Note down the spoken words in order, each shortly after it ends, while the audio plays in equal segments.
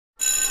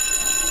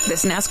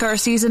This NASCAR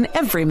season,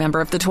 every member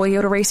of the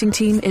Toyota racing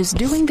team is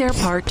doing their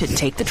part to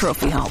take the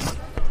trophy home.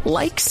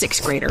 Like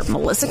 6th grader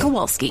Melissa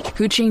Kowalski,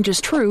 who changes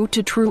true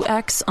to True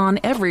X on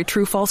every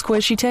true-false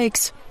quiz she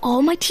takes.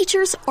 All my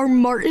teachers are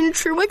Martin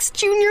Truex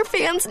Jr.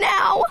 fans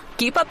now.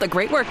 Keep up the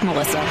great work,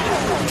 Melissa.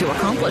 To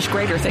accomplish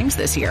greater things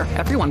this year,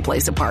 everyone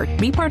plays a part.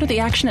 Be part of the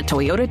action at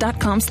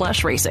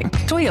toyota.com/racing.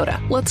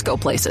 Toyota, let's go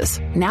places.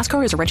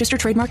 NASCAR is a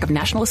registered trademark of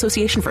National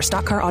Association for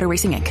Stock Car Auto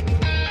Racing, Inc.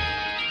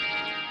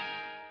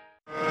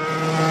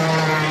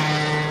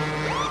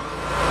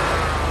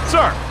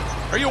 Sir,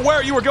 are you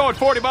aware you were going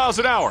 40 miles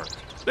an hour?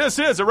 This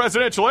is a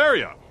residential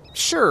area.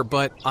 Sure,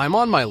 but I'm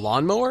on my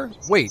lawnmower?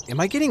 Wait,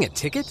 am I getting a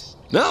ticket?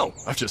 No,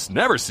 I've just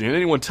never seen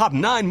anyone top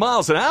 9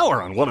 miles an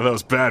hour on one of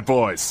those bad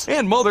boys.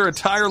 And mow their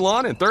entire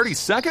lawn in 30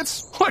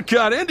 seconds? What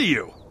got into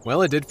you?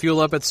 Well, it did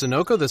fuel up at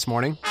Sunoco this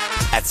morning.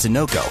 At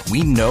Sunoco,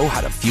 we know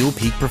how to fuel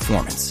peak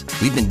performance.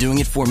 We've been doing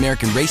it for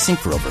American racing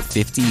for over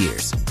 50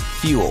 years.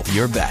 Fuel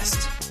your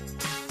best.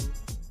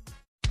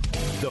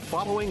 The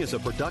following is a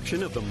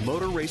production of the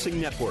Motor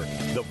Racing Network,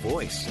 the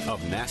voice of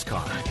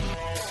NASCAR.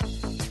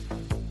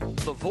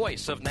 The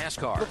voice of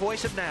NASCAR. The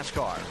voice of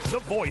NASCAR. The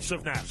voice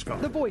of NASCAR.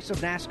 The voice of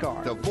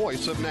NASCAR. The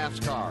voice of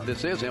NASCAR.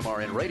 This is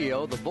MRN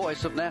Radio, the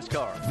voice of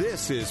NASCAR.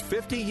 This is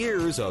 50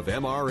 years of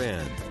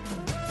MRN.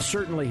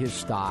 Certainly his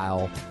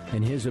style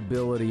and his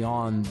ability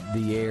on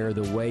the air,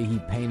 the way he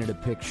painted a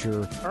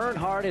picture.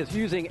 Earnhardt is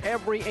using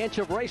every inch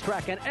of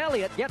racetrack, and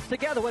Elliott gets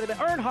together with him.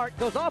 Earnhardt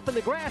goes off in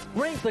the grass,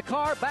 brings the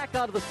car back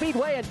onto the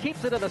speedway, and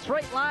keeps it in a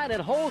straight line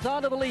and holds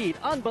on to the lead.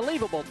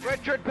 Unbelievable.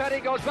 Richard Petty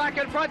goes back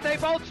in front. They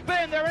both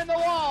spin. They're in the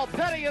wall.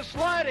 Petty is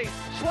slamming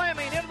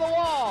into the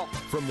wall.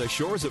 From the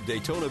shores of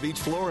Daytona Beach,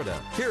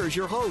 Florida, here's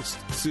your host,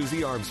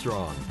 Susie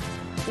Armstrong.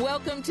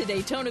 Welcome to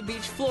Daytona Beach,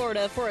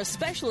 Florida for a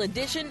special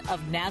edition of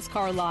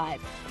NASCAR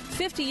Live.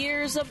 50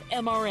 years of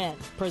MRN,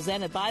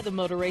 presented by the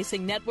Motor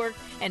Racing Network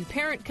and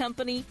parent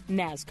company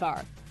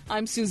NASCAR.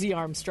 I'm Susie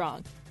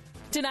Armstrong.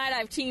 Tonight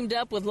I've teamed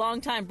up with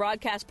longtime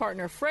broadcast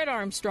partner Fred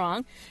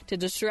Armstrong to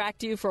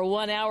distract you for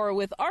 1 hour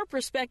with our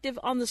perspective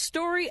on the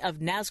story of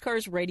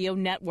NASCAR's radio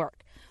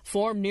network,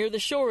 formed near the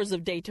shores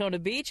of Daytona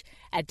Beach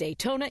at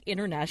Daytona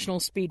International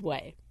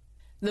Speedway.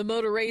 The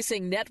Motor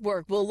Racing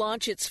Network will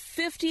launch its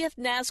 50th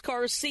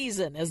NASCAR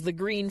season as the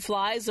green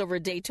flies over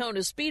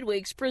Daytona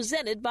Speedweeks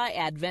presented by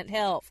Advent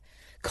Health,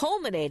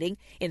 culminating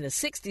in the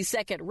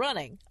 62nd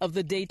running of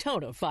the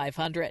Daytona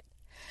 500.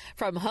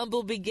 From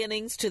humble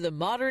beginnings to the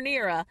modern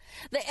era,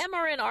 the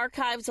MRN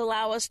archives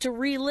allow us to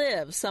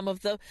relive some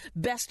of the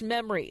best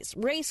memories,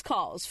 race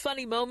calls,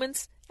 funny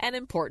moments, and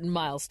important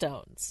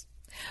milestones.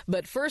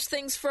 But first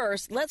things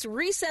first, let's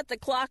reset the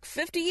clock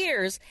 50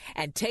 years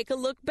and take a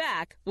look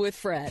back with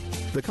Fred.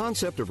 The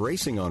concept of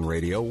racing on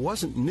radio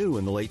wasn't new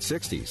in the late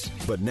 60s,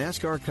 but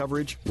NASCAR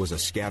coverage was a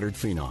scattered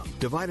phenom,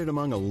 divided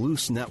among a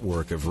loose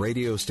network of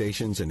radio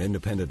stations and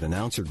independent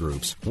announcer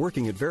groups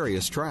working at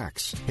various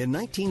tracks. In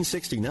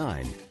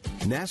 1969,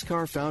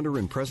 NASCAR founder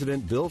and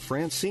president Bill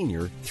France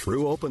Sr.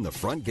 threw open the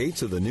front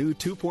gates of the new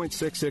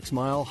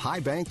 2.66-mile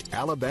high-banked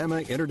Alabama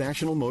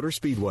International Motor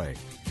Speedway.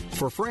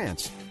 For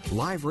France,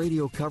 live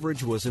radio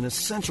coverage was an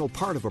essential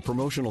part of a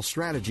promotional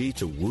strategy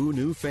to woo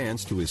new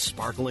fans to his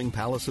sparkling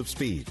palace of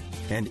speed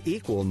and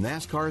equal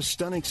NASCAR's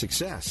stunning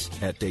success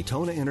at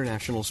Daytona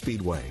International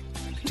Speedway.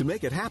 To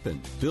make it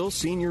happen, Bill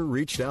Sr.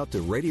 reached out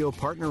to radio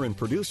partner and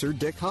producer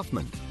Dick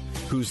Huffman,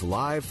 whose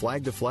live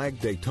flag-to-flag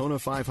Daytona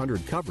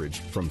 500 coverage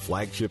from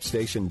flagship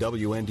station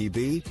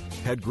WNDB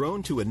had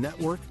grown to a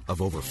network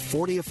of over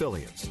 40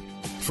 affiliates.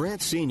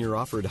 France Sr.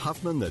 offered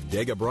Huffman the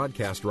Dega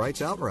broadcast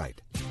rights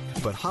outright,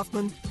 but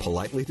Huffman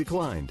politely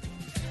declined,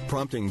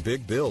 prompting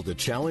Big Bill to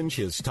challenge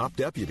his top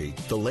deputy,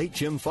 the late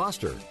Jim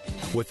Foster,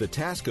 with the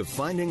task of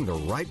finding the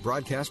right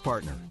broadcast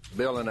partner.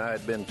 Bill and I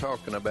had been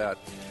talking about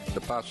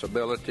the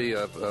possibility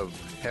of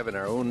having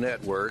our own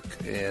network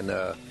and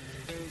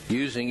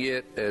using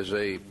it as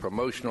a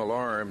promotional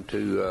arm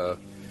to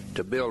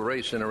build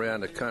racing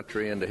around the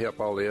country and to help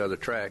all the other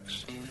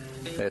tracks.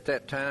 At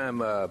that time,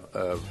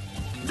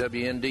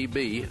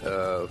 WNDB,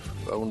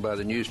 owned by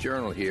the News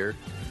Journal here,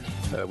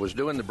 was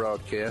doing the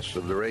broadcasts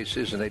of the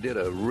races, and they did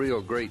a real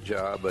great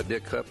job.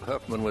 Dick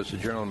Huffman was the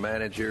general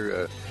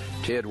manager.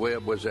 Ted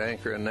Webb was the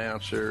anchor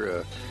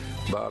announcer.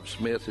 Bob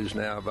Smith, who's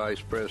now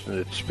vice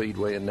president at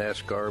Speedway and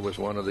NASCAR, was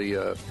one of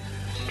the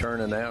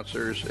turn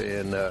announcers,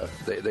 and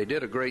they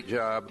did a great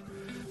job.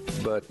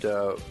 But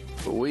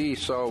we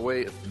saw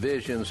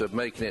visions of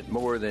making it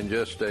more than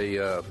just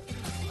a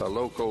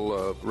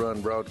local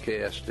run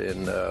broadcast,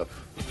 and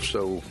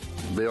so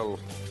Bill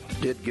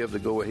did give the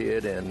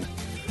go-ahead, and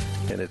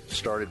it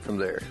started from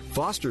there.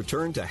 Foster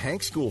turned to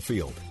Hank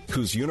Schoolfield,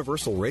 whose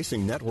Universal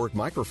Racing Network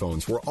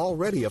microphones were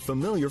already a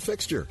familiar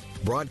fixture,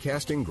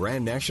 broadcasting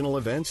Grand National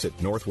events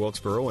at North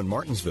Wilkesboro and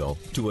Martinsville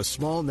to a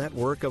small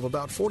network of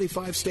about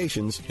 45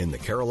 stations in the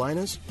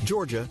Carolinas,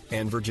 Georgia,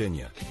 and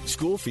Virginia.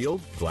 Schoolfield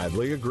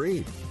gladly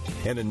agreed.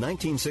 And in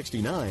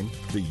 1969,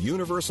 the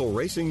Universal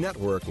Racing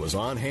Network was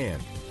on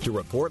hand to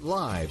report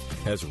live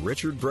as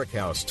Richard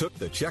Brickhouse took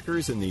the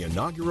checkers in the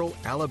inaugural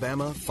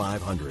Alabama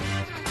 500.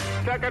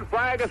 checkered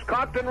flag is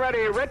cocked and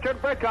ready.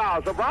 Richard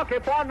Brickhouse of Rocky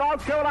Point,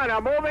 North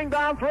Carolina, moving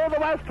down through the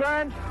west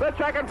turn. The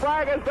checkered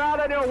flag is down,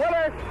 and your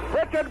winner,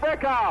 Richard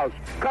Brickhouse.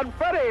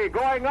 Confetti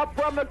going up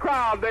from the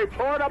crowd. They've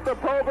torn up the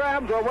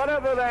programs or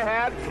whatever they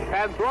had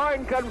and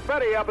throwing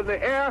confetti up in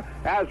the air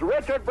as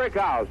Richard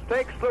Brickhouse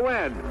takes the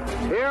win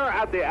here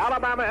at the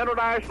Alabama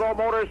International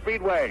Motor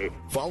Speedway.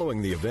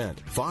 Following the event,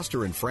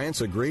 Foster and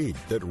France agreed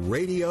that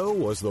radio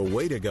was the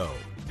way to go.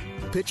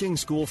 Pitching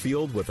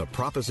Schoolfield with a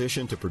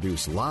proposition to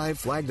produce live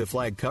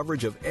flag-to-flag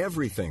coverage of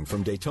everything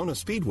from Daytona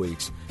Speed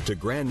Weeks to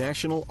Grand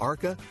National,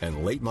 ARCA,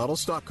 and late model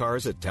stock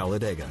cars at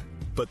Talladega.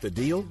 But the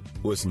deal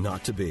was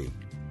not to be.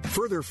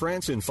 Further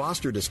France and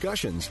Foster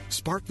discussions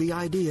sparked the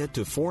idea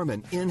to form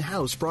an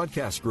in-house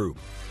broadcast group.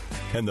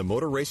 And the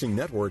Motor Racing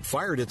Network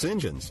fired its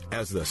engines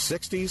as the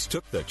 60s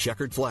took the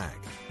checkered flag.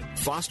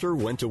 Foster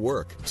went to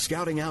work,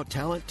 scouting out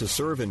talent to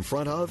serve in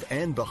front of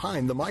and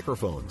behind the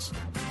microphones,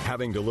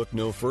 having to look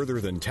no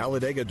further than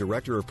Talladega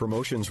Director of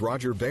Promotions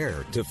Roger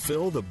Baer to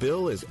fill the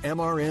bill as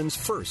MRN's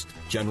first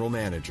general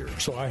manager.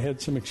 So I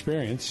had some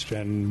experience,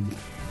 and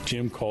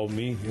Jim called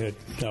me.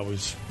 I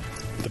was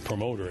the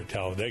promoter at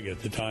Talladega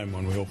at the time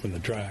when we opened the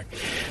track,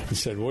 and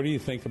said, "What do you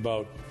think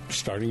about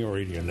starting a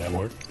radio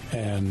network,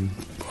 and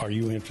are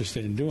you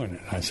interested in doing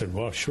it?" I said,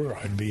 "Well, sure,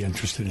 I'd be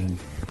interested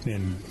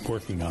in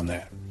working on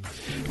that."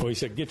 Well, he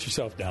said, "Get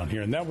yourself down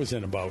here," and that was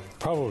in about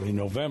probably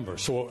November.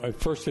 So at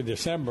 1st of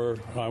December,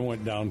 I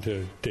went down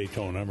to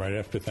Daytona right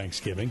after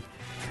Thanksgiving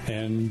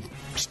and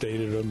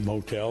stayed at a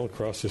motel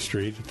across the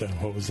street at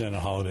what was then a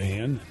Holiday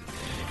Inn.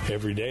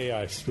 Every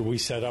day we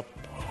set up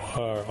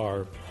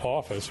our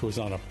office was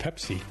on a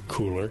Pepsi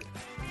cooler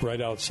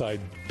right outside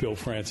Bill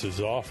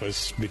France's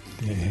office,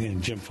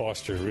 and Jim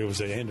Foster, it was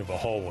the end of a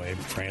hallway.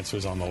 France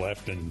was on the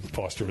left and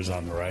Foster was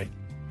on the right.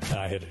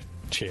 I had a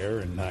chair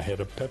and I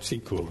had a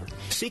Pepsi cooler.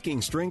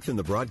 Seeking strength in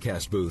the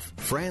broadcast booth,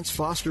 France,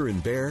 Foster,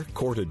 and Baer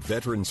courted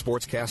veteran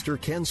sportscaster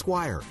Ken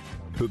Squire,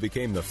 who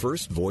became the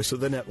first voice of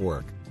the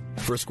network.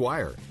 For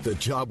Squire, the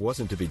job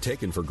wasn't to be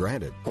taken for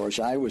granted. Of course,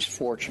 I was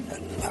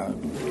fortunate. I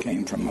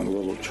came from a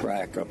little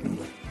track up in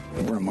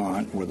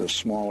Vermont with a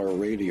smaller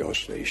radio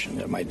station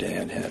that my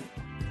dad had.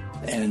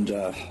 And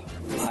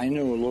I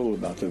knew a little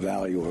about the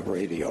value of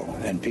radio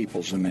and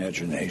people's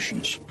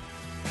imaginations.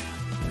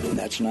 And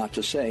that's not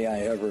to say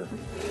I ever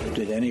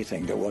did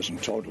anything that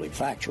wasn't totally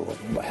factual.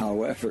 But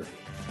however,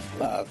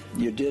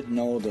 you did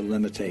know the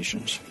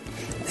limitations.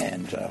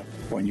 And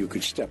when you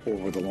could step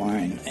over the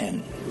line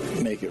and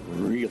make it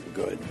real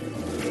good,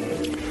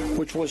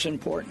 which was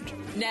important.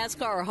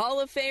 NASCAR Hall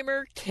of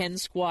Famer Ken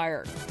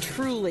Squire,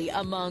 truly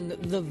among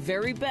the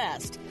very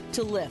best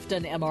to lift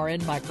an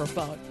MRN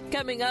microphone.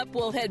 Coming up,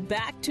 we'll head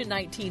back to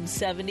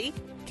 1970.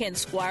 Ken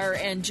Squire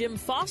and Jim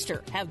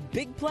Foster have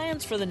big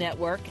plans for the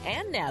network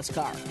and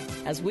NASCAR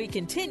as we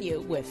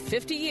continue with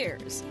 50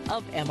 years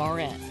of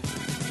MRN.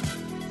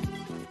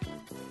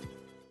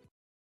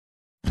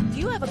 Do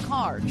you have a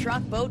car,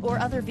 truck, boat, or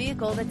other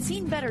vehicle that's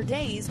seen better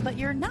days, but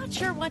you're not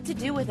sure what to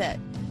do with it?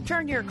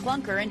 Turn your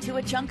clunker into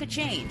a chunk of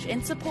change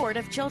in support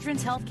of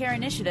children's healthcare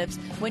initiatives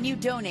when you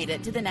donate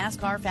it to the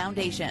NASCAR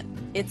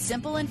Foundation. It's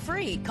simple and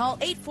free. Call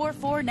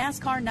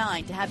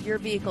 844-NASCAR-9 to have your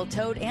vehicle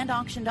towed and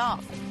auctioned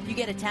off. You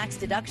get a tax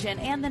deduction,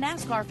 and the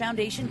NASCAR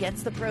Foundation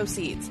gets the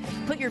proceeds.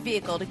 Put your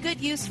vehicle to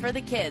good use for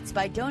the kids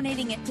by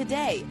donating it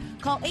today.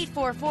 Call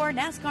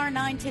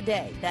 844-NASCAR-9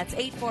 today. That's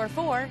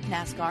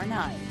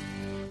 844-NASCAR-9.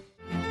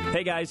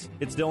 Hey guys,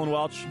 it's Dylan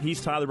Welch.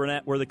 He's Tyler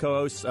Burnett. We're the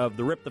co-hosts of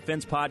the Rip the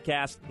Fence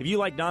podcast. If you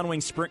like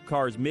non-wing sprint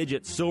cars,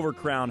 midgets, Silver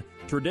Crown,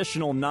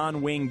 traditional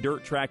non-wing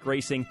dirt track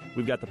racing,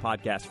 we've got the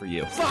podcast for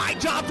you. Fine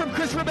job from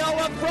Chris Rebell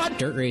up front.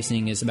 Dirt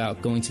racing is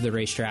about going to the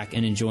racetrack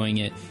and enjoying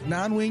it.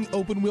 Non-wing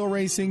open wheel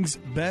racing's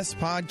best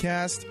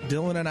podcast.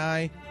 Dylan and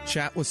I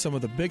chat with some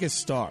of the biggest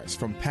stars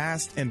from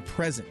past and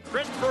present.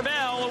 Christopher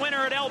Bell, the winner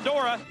at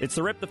Eldora. It's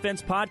the Rip the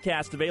Fence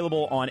podcast,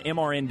 available on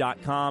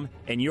MRN.com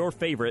and your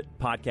favorite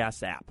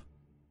podcast app.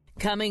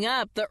 Coming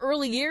up, the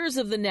early years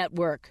of the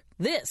network.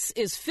 This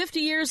is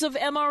 50 Years of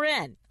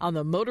MRN on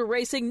the Motor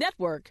Racing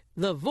Network,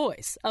 the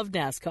voice of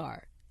NASCAR.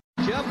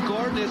 Jeff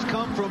Gordon has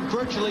come from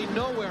virtually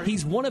nowhere.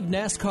 He's one of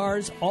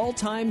NASCAR's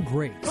all-time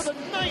greats. For the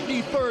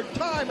 93rd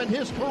time in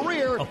his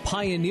career. A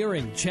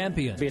pioneering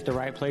champion. Be at the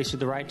right place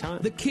at the right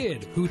time. The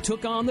kid who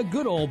took on the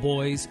good old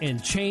boys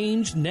and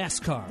changed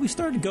NASCAR. We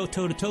started to go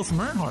toe-to-toe from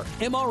Earnhardt.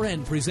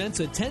 MRN presents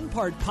a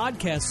 10-part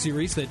podcast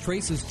series that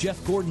traces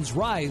Jeff Gordon's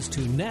rise to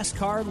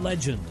NASCAR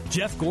legend.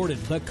 Jeff Gordon,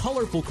 the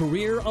colorful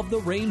career of the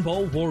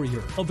Rainbow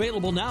Warrior.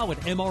 Available now at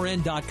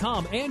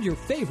MRN.com and your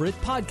favorite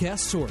podcast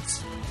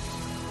source.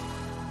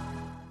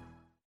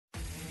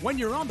 When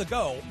you're on the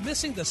go,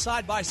 missing the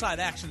side-by-side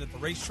action at the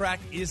racetrack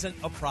isn't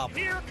a problem.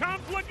 Here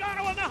comes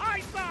Logano on the high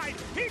side.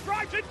 He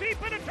drives it deep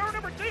into turn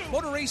number 2.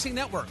 Motor Racing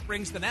Network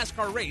brings the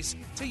NASCAR race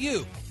to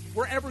you,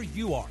 wherever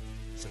you are,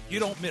 so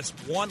you don't miss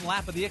one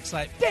lap of the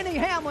excitement. Denny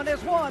Hamlin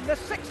has won the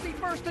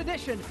 61st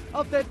edition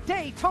of the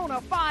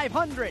Daytona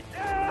 500.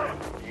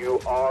 You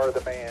are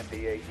the man,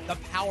 D8. The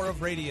power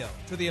of radio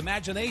to the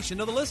imagination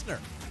of the listener.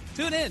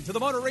 Tune in to the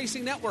Motor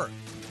Racing Network.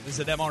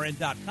 Visit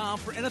MRN.com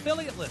for an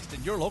affiliate list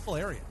in your local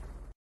area.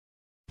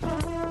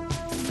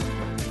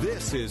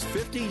 This is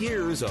 50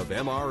 Years of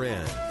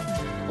MRN.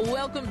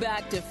 Welcome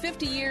back to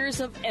 50 Years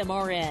of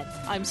MRN.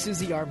 I'm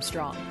Susie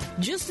Armstrong.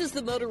 Just as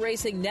the Motor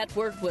Racing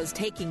Network was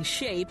taking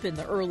shape in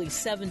the early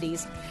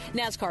 70s,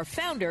 NASCAR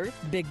founder,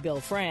 Big Bill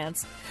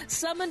France,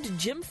 summoned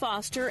Jim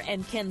Foster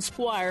and Ken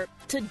Squire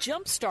to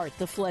jumpstart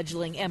the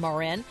fledgling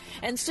MRN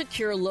and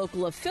secure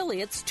local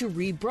affiliates to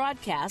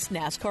rebroadcast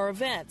NASCAR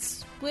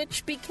events,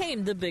 which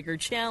became the bigger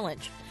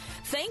challenge.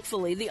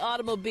 Thankfully, the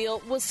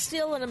automobile was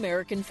still an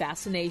American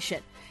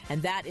fascination,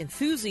 and that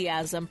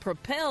enthusiasm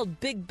propelled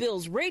Big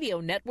Bill's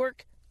radio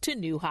network to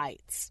new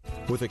heights.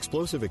 With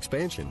explosive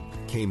expansion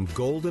came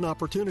golden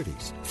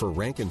opportunities for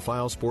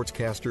rank-and-file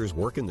sportscasters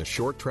working the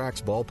short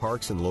tracks,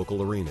 ballparks, and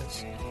local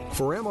arenas.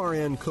 For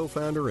MRN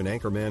co-founder and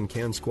anchorman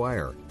Ken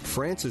Squire,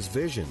 France's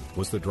vision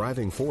was the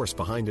driving force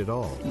behind it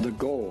all. The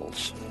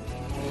goals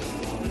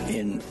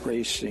in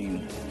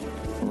racing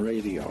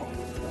radio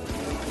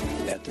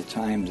at the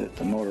time that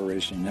the Motor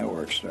Racing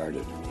Network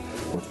started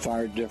were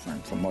far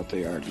different from what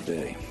they are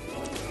today.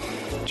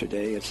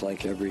 Today, it's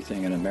like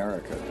everything in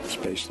America. It's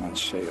based on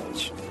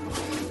sales,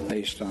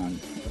 based on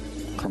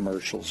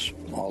commercials,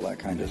 all that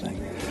kind of thing.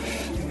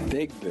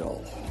 Big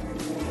Bill,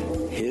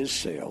 his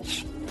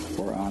sales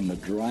were on the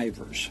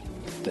drivers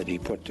that he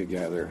put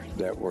together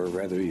that were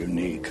rather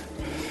unique.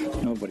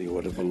 Nobody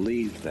would have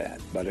believed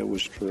that, but it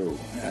was true.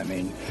 I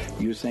mean,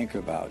 you think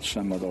about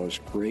some of those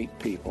great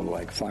people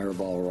like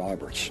Fireball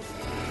Roberts,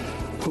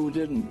 who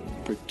didn't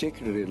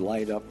particularly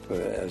light up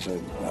as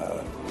a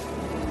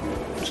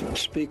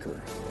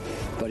speaker,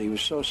 but he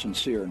was so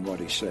sincere in what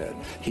he said.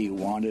 He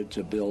wanted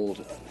to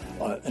build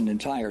an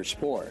entire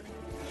sport,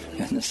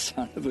 and the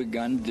son of a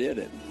gun did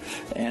it,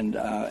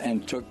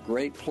 and took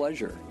great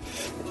pleasure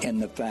in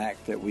the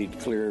fact that we'd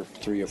clear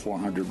 300 or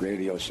 400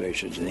 radio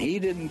stations. And he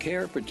didn't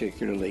care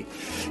particularly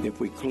if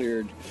we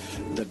cleared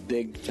the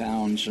big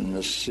towns and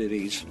the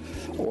cities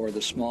or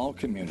the small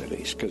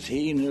communities, because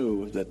he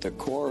knew that the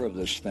core of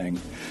this thing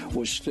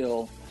was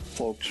still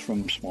folks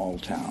from small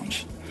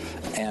towns.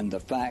 And the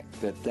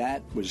fact that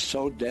that was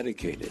so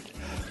dedicated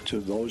to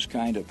those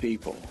kind of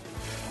people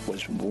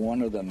was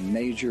one of the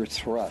major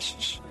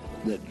thrusts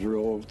that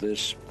drove this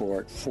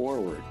sport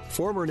forward.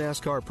 Former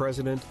NASCAR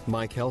president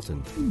Mike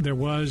Helton. There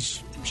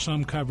was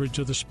some coverage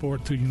of the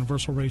sport through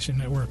Universal Racing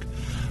Network,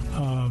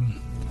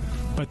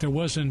 but there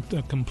wasn't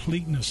a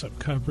completeness of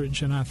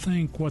coverage. And I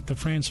think what the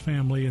France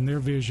family and their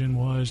vision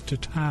was to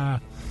tie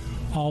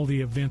all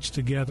the events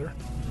together.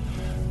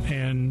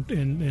 And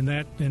in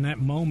that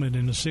moment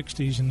in the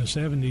 60s and the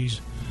 70s,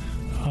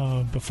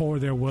 before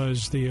there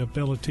was the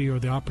ability or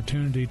the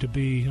opportunity to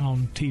be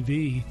on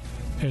TV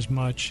as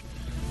much,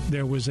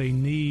 there was a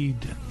need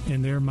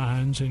in their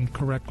minds, and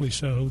correctly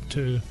so,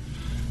 to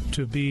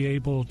be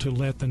able to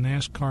let the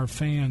NASCAR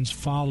fans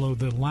follow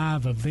the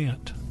live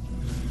event.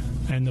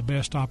 And the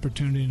best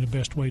opportunity and the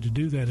best way to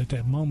do that at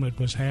that moment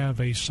was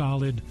have a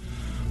solid,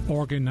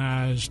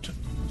 organized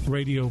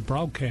radio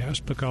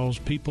broadcast, because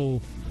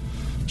people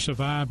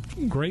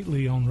survived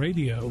greatly on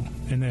radio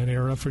in that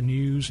era for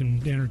news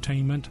and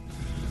entertainment,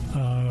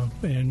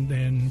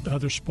 and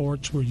other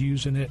sports were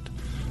using it.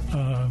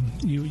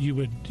 You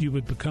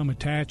would become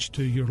attached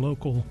to your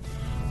local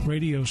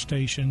radio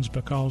stations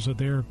because of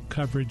their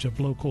coverage of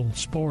local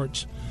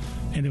sports,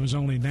 and it was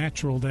only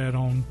natural that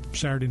on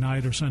Saturday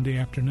night or Sunday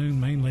afternoon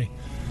mainly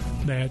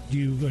that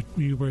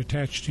you were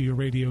attached to your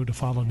radio to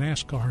follow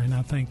NASCAR. And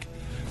I think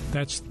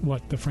that's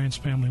what the France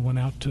family went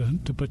out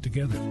to put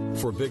together.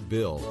 For Big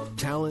Bill,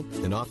 talent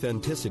and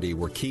authenticity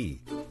were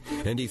key,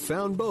 and he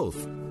found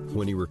both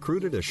when he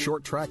recruited a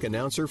short track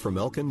announcer from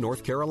Elkin,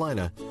 North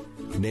Carolina,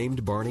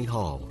 named Barney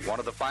Hall. One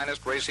of the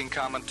finest racing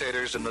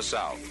commentators in the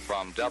South.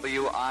 From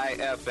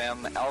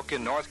WIFM,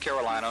 Elkin, North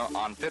Carolina,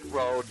 on pit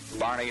road,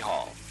 Barney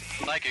Hall.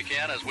 Thank you,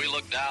 Ken. As we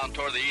look down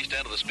toward the east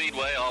end of the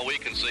speedway, all we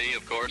can see,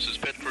 of course, is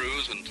pit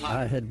crews and time.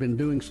 I had been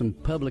doing some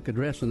public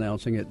address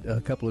announcing at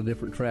a couple of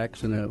different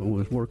tracks, and I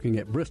was working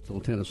at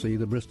Bristol, Tennessee,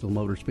 the Bristol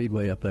Motor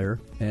Speedway up there.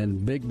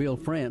 And Big Bill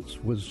France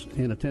was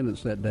in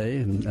attendance that day,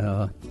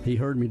 and he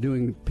heard me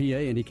doing PA,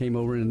 and he came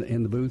over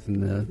in the booth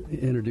and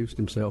introduced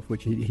himself,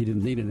 which he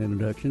didn't need an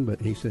introduction,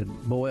 but he said,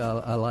 "Boy,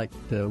 I like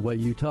the way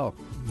you talk."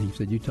 He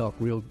said, "You talk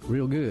real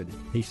good."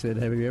 He said,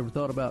 "Have you ever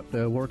thought about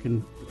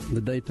working the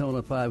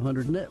Daytona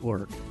 500 network?"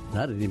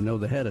 I didn't even know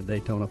they had a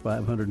Daytona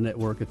 500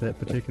 network at that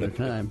particular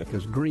time,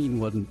 because green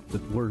wasn't the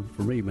word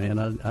for me, man.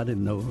 I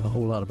didn't know a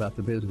whole lot about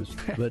the business.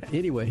 But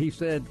anyway, he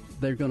said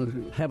they're going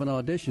to have an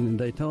audition in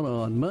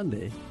Daytona on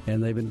Monday,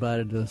 and they've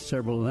invited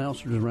several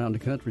announcers around the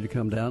country to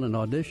come down and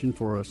audition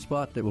for a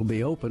spot that will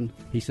be open.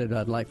 He said,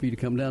 "I'd like for you to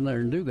come down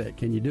there and do that.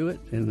 Can you do it?"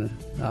 And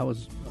I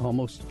was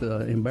almost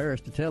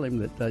embarrassed to tell him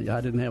that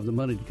I didn't have the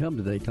money to come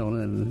to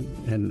Daytona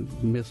and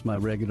miss my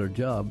regular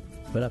job.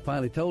 But I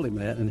finally told him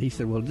that, and he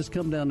said, well, just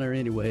come down there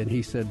anyway. And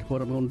he said, what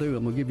I'm going to do,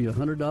 I'm going to give you a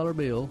 $100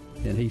 bill.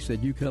 And he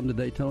said, you come to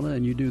Daytona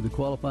and you do the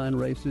qualifying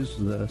races,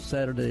 the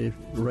Saturday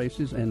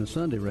races, and the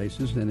Sunday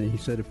races. And he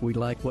said, if we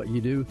like what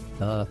you do,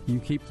 you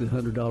keep the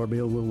 $100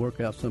 bill. We'll work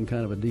out some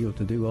kind of a deal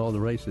to do all the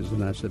races.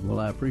 And I said, well,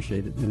 I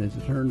appreciate it. And as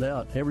it turned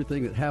out,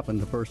 everything that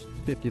happened the first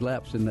 50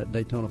 laps in that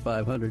Daytona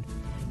 500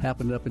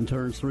 happened up in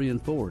turns 3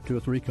 and 4. 2 or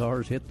 3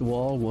 cars hit the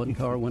wall. One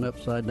car went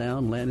upside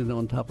down, landed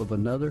on top of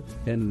another.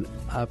 And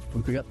I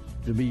forgot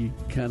to be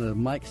kind of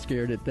Mike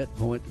scared at that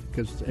point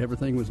because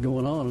everything was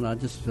going on, and I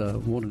just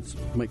wanted to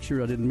make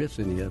sure I didn't miss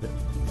any of it.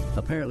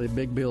 Apparently,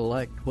 Big Bill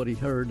liked what he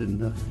heard,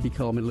 and he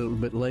called me a little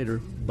bit later.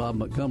 Bob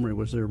Montgomery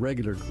was their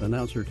regular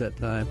announcer at that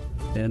time,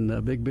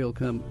 and Big Bill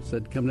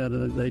said, come down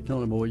to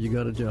Daytona, boy, you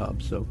got a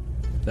job. So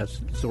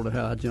that's sort of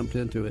how I jumped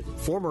into it.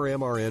 Former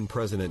MRN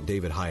President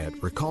David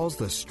Hyatt recalls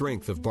the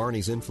strength of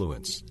Barney's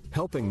influence,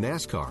 helping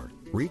NASCAR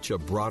reach a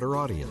broader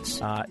audience.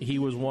 He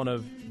was one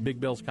of Big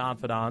Bill's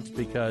confidants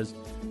because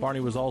Barney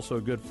was also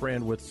a good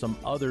friend with some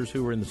others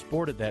who were in the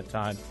sport at that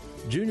time.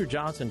 Junior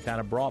Johnson kind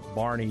of brought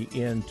Barney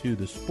into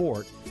the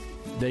sport.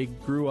 They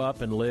grew up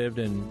and lived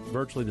in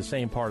virtually the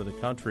same part of the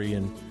country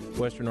in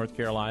western North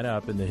Carolina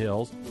up in the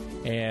hills,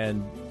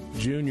 and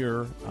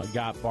Junior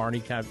got Barney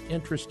kind of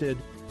interested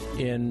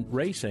in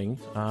racing.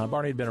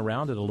 Barney had been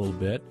around it a little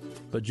bit,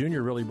 but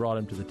Junior really brought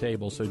him to the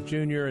table. So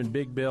Junior and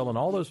Big Bill and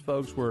all those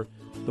folks were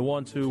the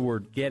ones who were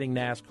getting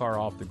NASCAR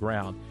off the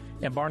ground.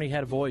 And Barney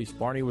had a voice.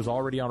 Barney was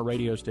already on a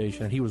radio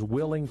station, and he was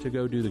willing to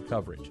go do the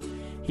coverage.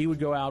 He would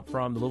go out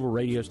from the little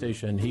radio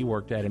station he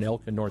worked at in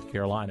Elkin, North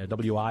Carolina,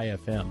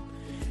 WIFM,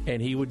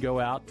 and he would go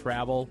out,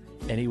 travel,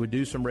 and he would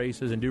do some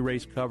races and do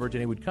race coverage,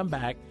 and he would come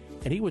back,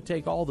 and he would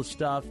take all the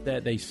stuff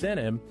that they sent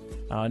him,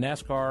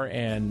 NASCAR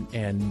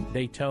and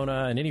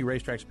Daytona and any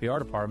racetrack's PR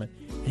department,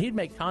 and he'd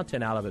make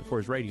content out of it for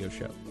his radio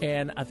show.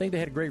 And I think they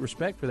had a great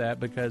respect for that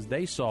because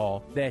they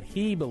saw that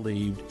he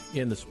believed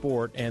in the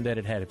sport and that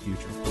it had a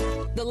future.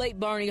 The late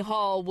Barney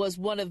Hall was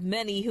one of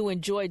many who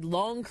enjoyed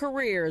long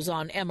careers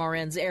on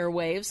MRN's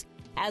airwaves,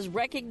 as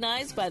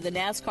recognized by the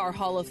NASCAR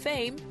Hall of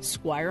Fame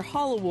Squire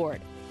Hall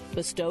Award,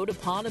 bestowed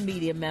upon a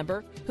media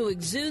member who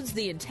exudes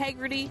the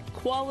integrity,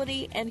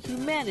 quality, and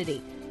humanity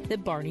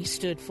that Barney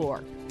stood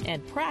for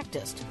and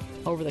practiced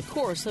over the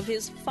course of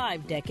his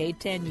 5-decade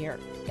tenure.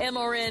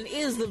 MRN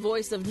is the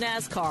voice of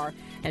NASCAR,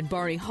 and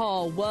Barney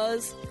Hall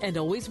was and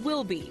always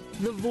will be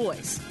the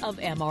voice of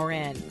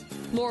MRN.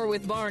 More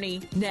with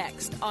Barney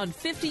next on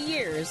 50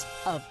 Years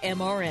of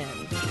MRN.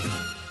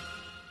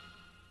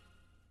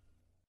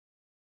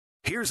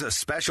 Here's a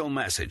special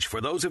message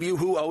for those of you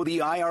who owe the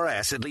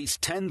IRS at least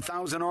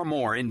 $10,000 or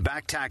more in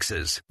back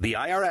taxes. The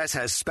IRS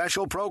has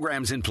special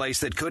programs in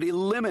place that could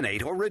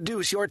eliminate or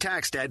reduce your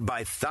tax debt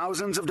by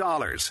thousands of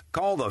dollars.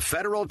 Call the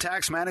Federal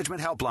Tax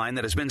Management Helpline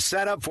that has been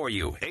set up for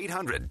you,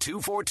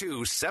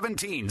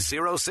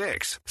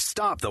 800-242-1706.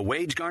 Stop the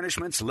wage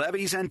garnishments,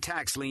 levies, and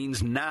tax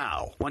liens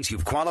now. Once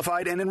you've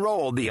qualified and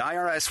enrolled, the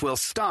IRS will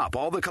stop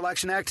all the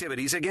collection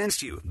activities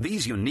against you.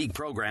 These unique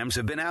programs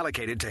have been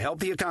allocated to help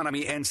the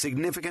economy and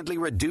significantly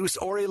reduce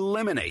or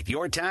eliminate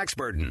your tax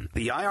burden.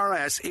 The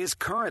IRS is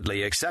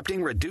currently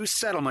accepting reduced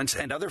settlements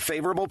and other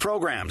favorable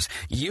programs.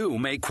 You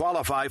may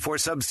qualify for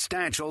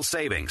substantial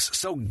savings,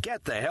 so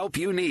get the help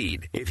you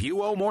need. If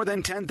you owe more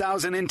than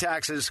 $10,000 in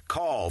taxes,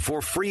 call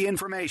for free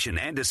information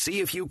and to see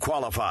if you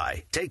qualify.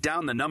 Take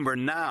down the number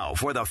now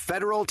for the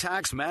Federal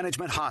Tax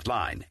Management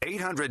Hotline,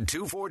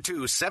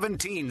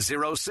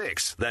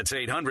 800-242-1706. That's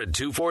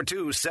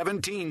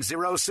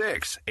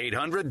 800-242-1706.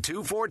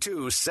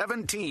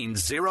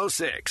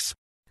 800-242-1706.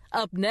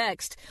 Up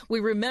next,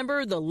 we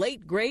remember the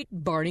late, great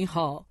Barney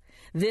Hall.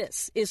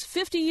 This is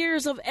 50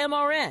 Years of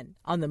MRN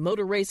on the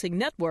Motor Racing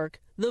Network,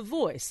 the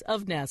voice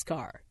of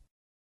NASCAR.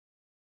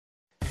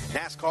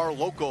 NASCAR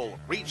local,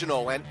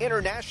 regional, and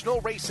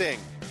international racing.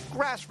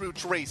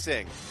 Grassroots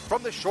racing.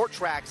 From the short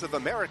tracks of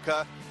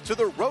America to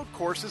the road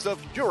courses of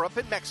Europe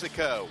and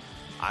Mexico.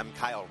 I'm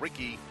Kyle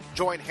Rickey.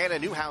 Join Hannah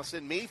Newhouse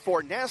and me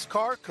for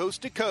NASCAR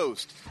Coast to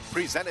Coast,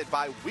 presented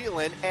by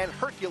Wheelin' and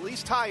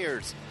Hercules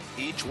Tires.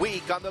 Each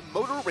week on the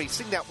Motor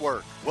Racing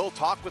Network, we'll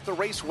talk with the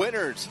race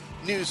winners,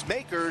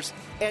 newsmakers,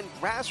 and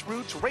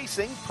grassroots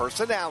racing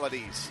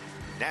personalities.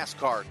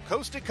 NASCAR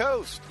Coast to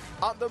Coast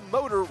on the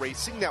Motor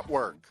Racing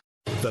Network.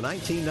 The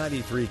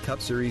 1993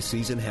 Cup Series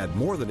season had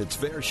more than its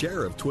fair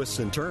share of twists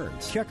and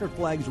turns. Checkered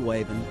flags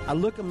waving. I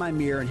look in my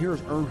mirror, and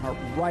here's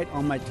Earnhardt right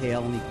on my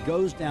tail, and he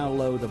goes down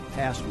low to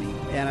pass me.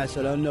 And I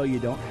said, oh, no, you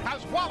don't.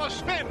 As Wallace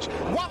spins,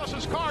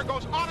 Wallace's car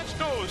goes on its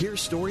nose. Hear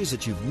stories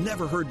that you've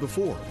never heard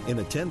before in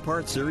a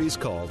 10-part series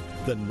called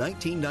The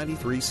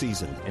 1993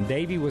 Season. And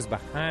Davey was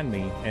behind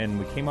me, and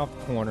we came off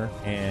the corner,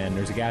 and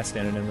there's a guy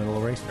standing in the middle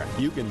of the racetrack.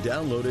 You can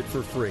download it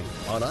for free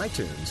on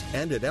iTunes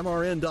and at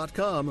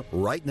MRN.com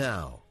right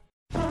now.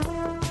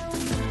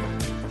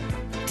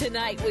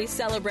 Tonight, we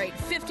celebrate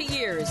 50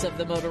 years of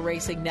the Motor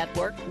Racing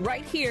Network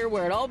right here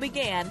where it all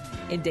began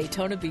in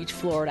Daytona Beach,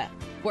 Florida.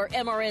 where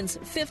MRN's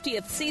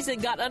 50th season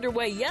got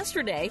underway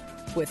yesterday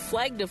with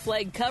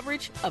flag-to-flag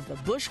coverage of the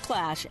Busch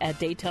Clash at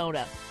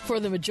Daytona. For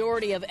the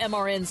majority of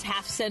MRN's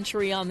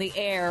half-century on the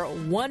air,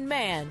 one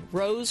man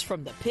rose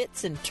from the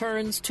pits and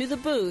turns to the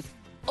booth,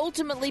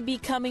 ultimately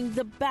becoming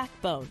the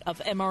backbone of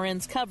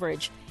MRN's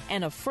coverage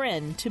and a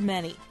friend to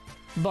many.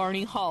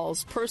 Barney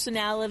Hall's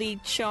personality,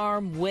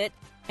 charm, wit,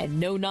 and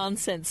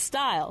no-nonsense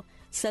style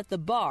set the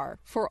bar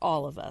for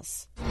all of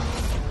us.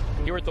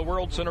 Here at the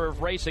World Center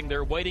of Racing,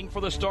 they're waiting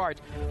for the start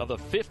of the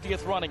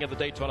 50th running of the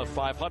Daytona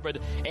 500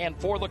 and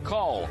for the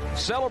call.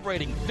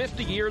 Celebrating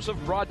 50 years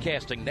of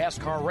broadcasting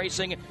NASCAR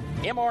racing,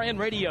 MRN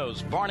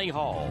Radio's Barney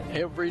Hall.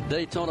 Every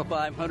Daytona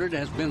 500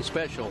 has been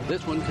special.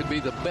 This one could be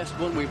the best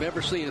one we've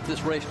ever seen at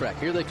this racetrack.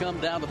 Here they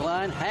come down the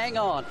line. Hang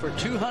on for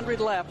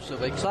 200 laps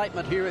of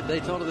excitement here at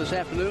Daytona this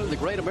afternoon. The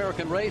Great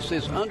American Race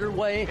is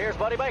underway. Here's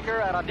Buddy Baker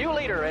and a new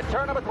leader in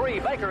turn number 3.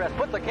 Baker has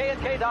put the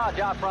K&K Dodge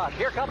out front.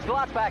 Here comes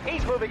Glotzback.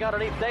 He's moving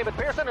underneath David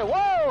Pearson, and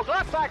whoa,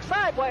 Glotzback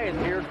sideways.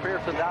 Here's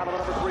Pearson down to the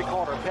number 3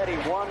 corner. Petty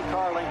 1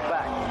 car length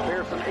back.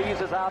 Pearson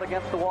eases out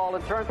against the wall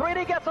in turn 3, and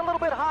he gets a little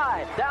bit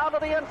high. Down to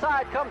the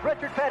inside comes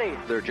Richard Petty.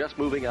 They're just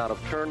moving out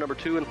of turn number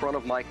 2 in front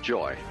of Mike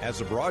Joy.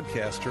 As a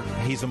broadcaster,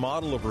 he's a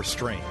model of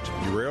restraint.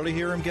 You rarely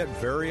hear him get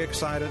very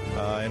excited,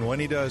 and when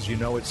he does, you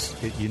know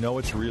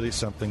it's really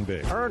something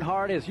big.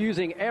 Earnhardt is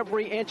using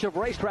every inch of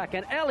racetrack,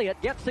 and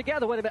Elliott gets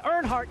together with him.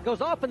 Earnhardt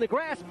goes off in the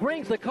grass,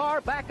 brings the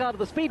car back onto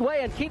the speedway,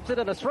 and keeps it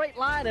in a straight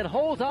line and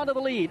holds onto the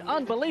lead.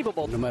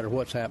 Unbelievable. No matter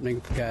what's happening,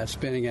 if the guy's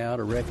spinning out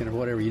or wrecking or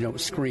whatever, you don't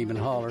scream and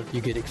holler.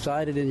 You get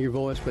excited in your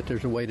voice, but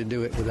there's a way to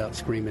do it without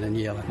screaming and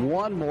yelling.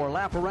 One more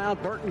lap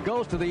around. Burton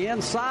goes to the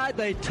inside.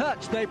 They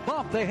touch, they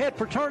bump, they head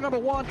for turn number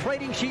 1,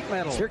 trading sheet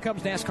metal. Here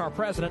comes NASCAR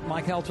President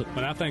Mike Helton.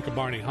 When I think of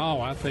Barney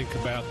Hall, I think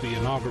about the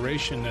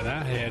inauguration that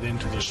I had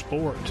into the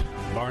sport.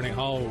 Barney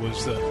Hall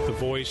was the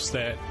voice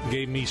that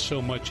gave me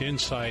so much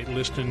insight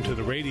listening to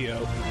the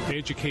radio. It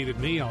educated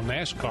me on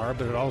NASCAR,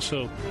 but it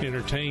also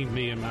entertained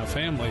me and my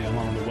family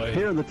along the way.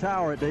 Here in the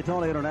tower at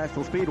Daytona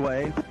International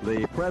Speedway,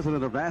 the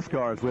president of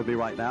NASCAR is with me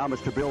right now,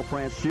 Mr. Bill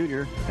France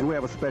Jr., and we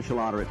have a special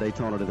honor at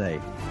Daytona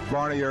today.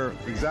 Barney, you're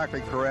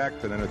exactly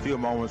correct, and in a few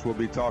moments we'll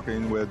be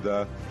talking with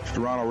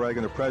Mr. Ronald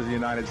Reagan, the President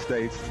of the United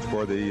States,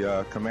 for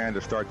the command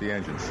to start the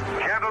engines.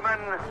 Gentlemen,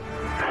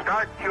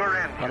 start your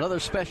engines. Another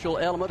special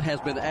element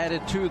has been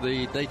added to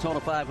the Daytona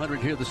 500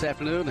 here this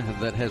afternoon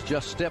that has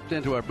just stepped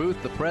into our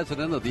booth, the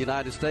President of the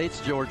United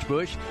States, George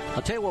Bush.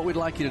 I'll tell you what we'd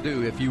like you to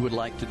do if you would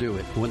like to do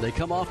it. When they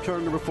come off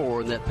turn number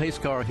 4 and that pace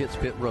car hits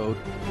pit road,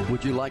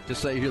 would you like to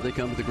say, here they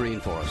come to the green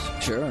for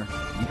us? Sure.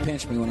 You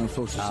pinch me when I'm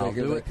supposed to say,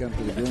 here they come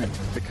to the green.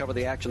 To cover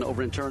the action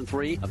over in turn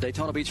 3 of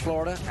Daytona Beach,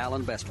 Florida,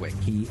 Alan Bestwick.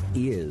 He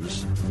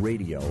is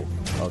radio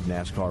of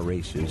NASCAR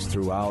races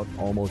throughout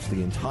almost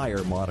the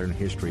entire modern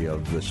history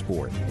of the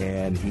sport.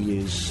 And he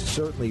is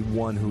certainly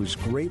one who's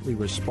greatly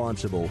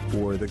responsible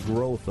for the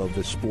growth of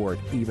the sport,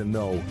 even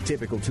though,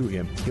 typical to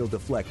him, he'll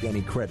deflect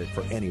any credit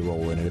for any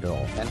role in it at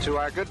all. And to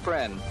our good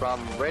friend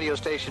from radio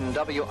station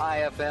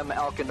WIFM,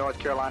 Elkin, North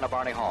Carolina,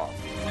 Barney Hall.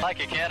 Thank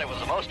you, Ken. It was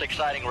the most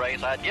exciting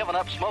race. I'd given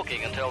up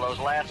smoking until those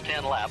last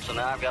 10 laps, and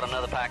now I've got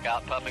another pack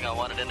out puffing on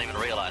one and didn't even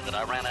realize it.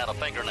 I ran out of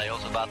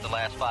fingernails about the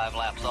last 5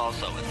 laps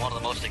also. It's one of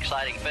the most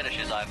exciting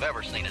finishes I've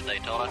ever seen at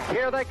Daytona.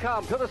 Here they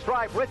come to the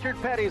stripe.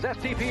 Richard Petty's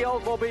STP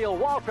Oldsmobile.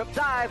 Waltrip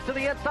dives to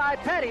the inside.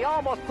 Petty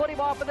almost put him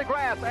off in the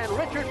grass, and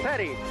Richard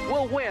Petty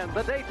will win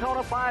the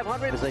Daytona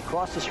 500. As they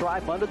cross the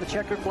stripe under the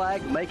checkered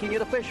flag, making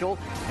it official,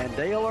 and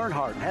Dale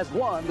Earnhardt has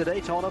won the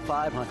Daytona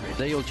 500.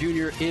 Dale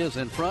Jr. is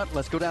in front.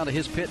 Let's go down to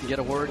his pit and get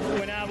a word.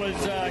 When I was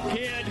a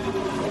kid,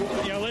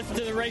 listen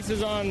to the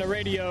races on the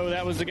radio.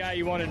 That was the guy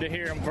you wanted to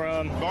hear him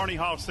from. Barney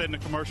Hall said in the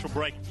commercial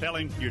break, tell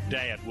him your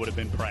dad would have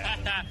been proud.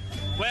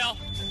 Well,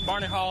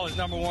 Barney Hall is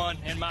number 1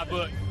 in my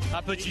book. I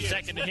put you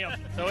second to him.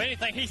 So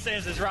anything he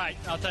says is right.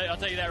 I'll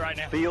tell you that right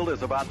now. Field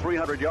is about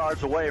 300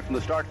 yards away from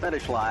the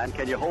start-finish line.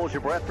 Can you hold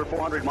your breath for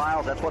 400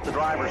 miles? That's what the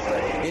drivers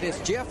say. It is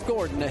Jeff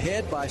Gordon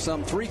ahead by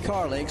some 3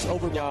 car lengths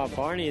over.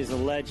 Barney is a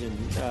legend.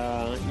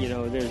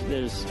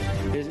 There's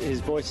his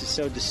voice is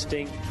so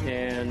distinct,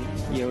 and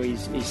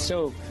he's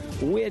so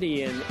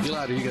witty. And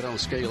Eli, do you get on the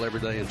scale every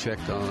day and check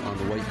on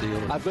the weight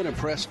deal? I've been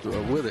impressed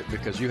with it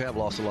because you have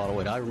lost a lot of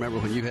weight. I remember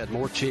when you had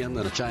more chin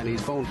than a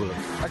Chinese phone book.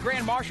 Our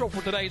grand marshal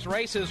for today's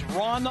race is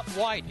Ron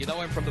White. You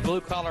know him from the Blue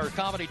Collar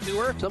Comedy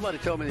Tour. Somebody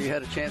told me that you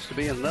had a chance to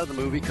be in another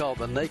movie called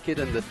The Naked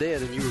and the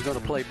Dead, and you were going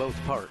to play both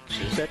parts.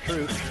 Is that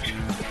true?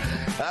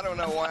 I don't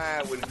know why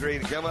I would agree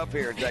to come up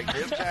here and take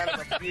this kind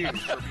of abuse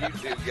from you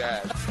two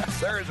guys.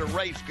 There is a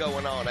race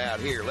going on out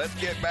here. Let's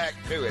get back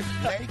to it.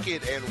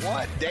 Naked and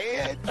what?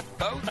 Dead?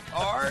 Both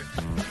parts?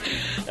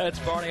 That's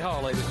Barney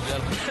Hall, ladies and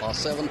gentlemen.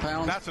 Lost 7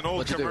 pounds? That's an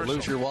old commercial.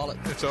 Lose your wallet?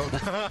 It's old.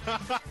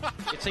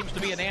 It seems to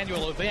be an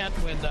annual event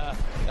when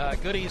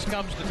Goodies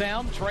comes to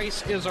town.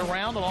 Trace is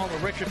around along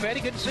with Richard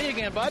Petty. Good to see you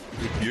again, bud.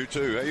 You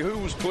too. Hey, who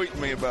was tweeting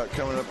me about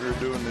coming up here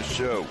doing this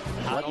show?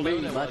 Not me.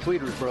 My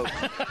tweeter's broke.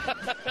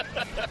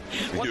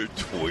 Your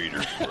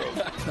tweeter's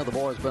broke. Now, the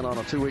boy's been on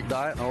a 2-week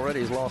diet, and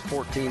already he's lost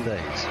 14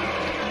 days.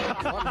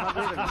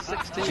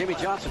 116. Jimmy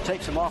Johnson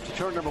takes him off to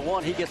turn number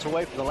 1. He gets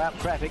away from the lap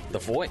traffic. The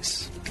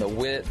voice, the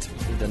wit,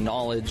 the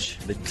knowledge,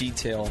 the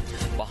detail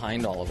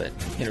behind all of it.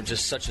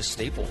 Just such a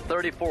staple.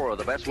 34 of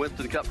the best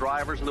Winston Cup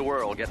drivers in the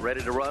world get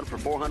ready to run for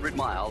 400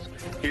 miles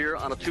here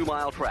on a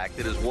 2-mile track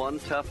that is one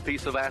tough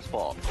piece of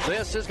asphalt.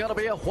 This is going to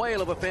be a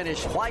whale of a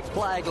finish. White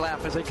flag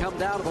lap as they come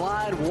down to the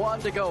line. 1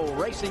 to go.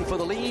 Racing for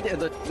the lead in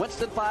the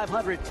Winston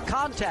 500.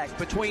 Contact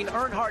between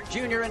Earnhardt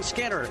Jr. and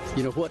Skinner.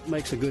 What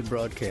makes a good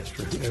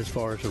broadcaster as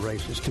far as the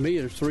races? To me,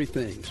 there's 3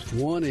 things.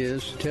 One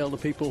is tell the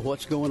people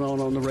what's going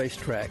on the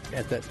racetrack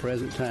at that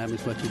present time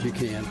as much as you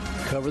can.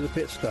 Cover the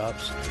pit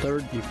stops.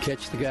 Third, you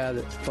catch the guy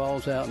that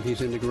falls out and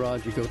he's in the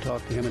garage. You go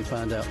talk to him and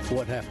find out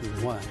what happened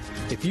and why.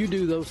 If you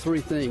do those 3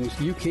 things,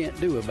 you can't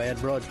do a bad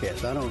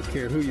broadcast. I don't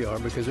care who you are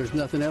because there's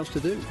nothing else to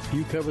do.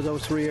 You cover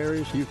those 3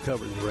 areas, you've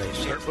covered the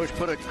race. Kurt Busch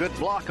put a good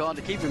block on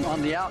to keep him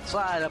on the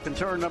outside up in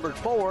turn number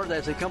 4.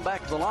 As they come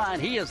back to the line,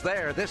 he is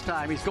there this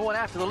time. He's going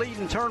after the lead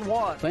in turn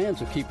 1. Fans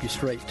will keep you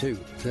straight, too.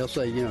 They'll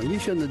say, you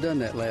shouldn't have done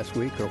that last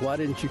week, or why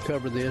didn't you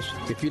cover this?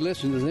 If you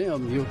listen to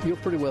them, you'll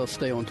pretty well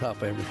stay on top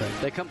of everything.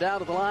 They come down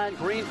to the line.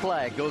 Green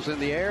flag goes in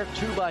the air.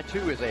 2 by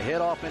 2 as they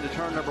head off into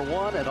turn number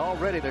 1, and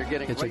already they're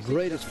getting... It's the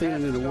greatest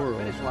feeling in the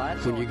world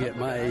when you get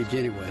my age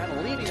anyway,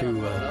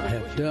 to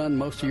have done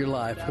most of your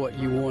life what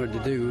you wanted to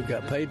do,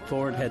 got paid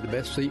for it, had the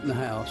best seat in the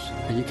house,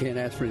 and you can't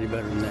ask for any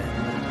better than that.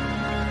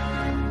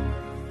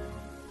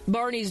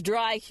 Barney's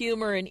dry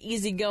humor and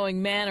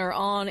easygoing manner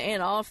on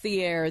and off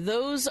the air,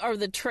 those are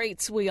the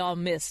traits we all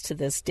miss to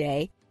this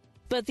day.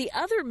 But the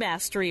other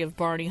mastery of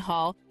Barney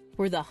Hall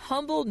were the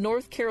humble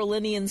North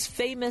Carolinian's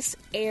famous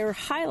air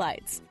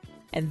highlights.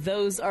 And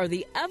those are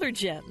the other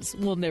gems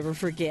we'll never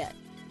forget.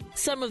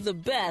 Some of the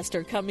best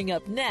are coming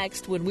up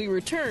next when we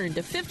return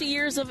to 50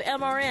 years of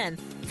MRN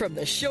from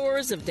the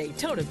shores of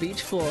Daytona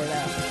Beach,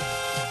 Florida.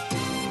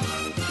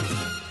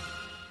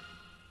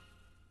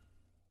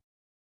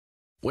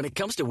 When it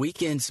comes to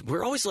weekends,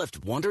 we're always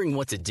left wondering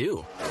what to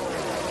do.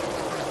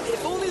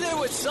 If only there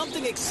was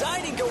something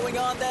exciting going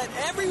on that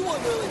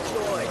everyone will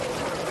enjoy.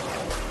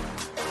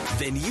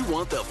 Then you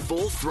want the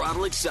full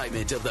throttle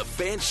excitement of the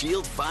Fan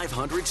Shield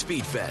 500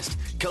 Speed Fest,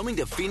 coming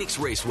to Phoenix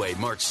Raceway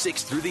March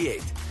 6th through the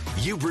 8th.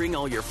 You bring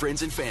all your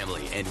friends and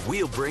family, and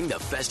we'll bring the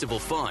festival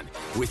fun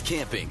with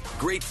camping,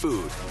 great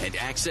food, and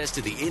access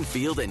to the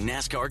infield and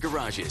NASCAR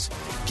garages.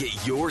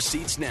 Get your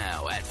seats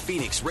now at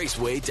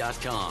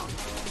PhoenixRaceway.com.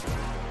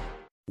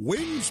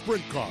 Wing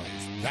Sprint Cars.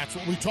 That's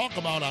what we talk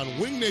about on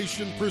Wing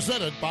Nation,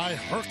 presented by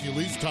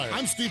Hercules Tire.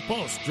 I'm Steve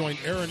Post. Join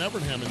Aaron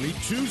Evernham and me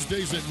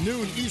Tuesdays at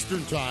noon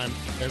Eastern Time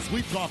as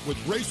we talk with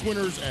race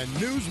winners and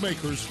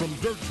newsmakers from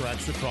dirt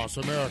tracks across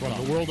America.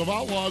 From the world of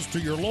outlaws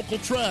to your local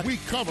track, we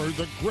cover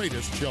the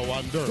greatest show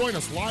on dirt. Join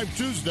us live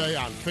Tuesday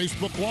on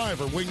Facebook Live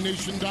or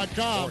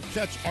wingnation.com, or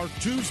catch our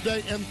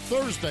Tuesday and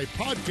Thursday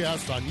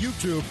podcast on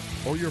YouTube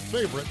or your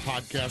favorite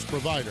podcast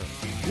provider.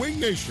 Wing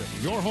Nation,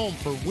 your home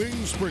for Wing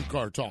Sprint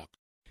Car talk.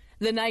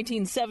 The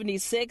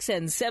 1976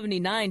 and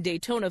 79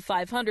 Daytona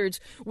 500s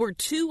were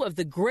 2 of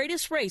the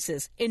greatest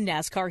races in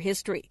NASCAR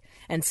history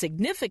and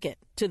significant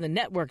to the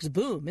network's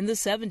boom in the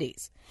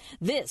 70s.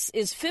 This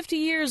is 50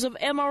 years of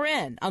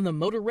MRN on the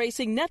Motor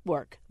Racing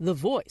Network, the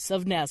voice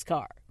of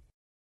NASCAR.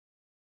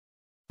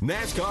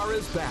 NASCAR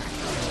is back.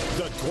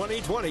 The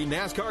 2020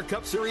 NASCAR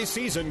Cup Series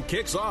season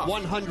kicks off.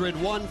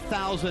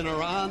 101,000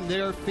 are on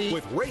their feet.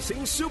 With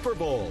Racing Super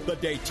Bowl, the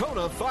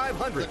Daytona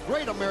 500. The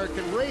Great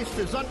American Race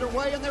is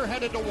underway, and they're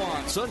headed to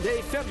one.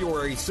 Sunday,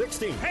 February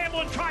 16th.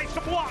 Hamlin tries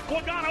to block.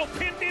 Logano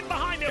pinned in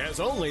behind him. As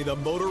only the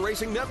Motor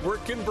Racing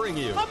Network can bring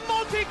you. A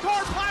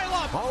multi-car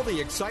pileup. All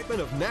the excitement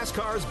of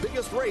NASCAR's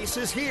biggest race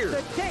is here.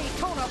 The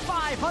Daytona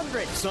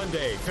 500.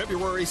 Sunday,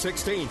 February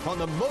 16th on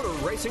the Motor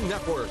Racing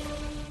Network.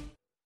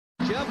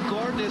 Jeff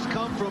Gordon has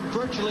come from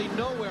virtually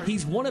nowhere.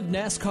 He's one of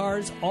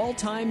NASCAR's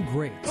all-time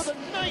greats. For the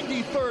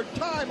 93rd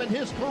time in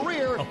his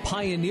career. A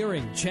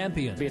pioneering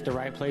champion. Be at the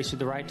right place at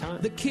the right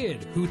time. The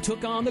kid who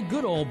took on the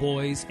good old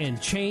boys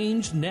and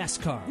changed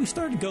NASCAR. We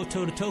started to go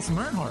toe-to-toe from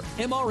Earnhardt.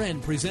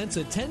 MRN presents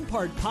a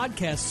 10-part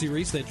podcast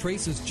series that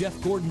traces Jeff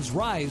Gordon's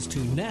rise to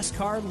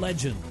NASCAR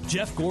legend.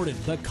 Jeff Gordon,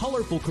 the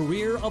colorful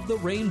career of the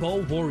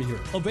Rainbow Warrior.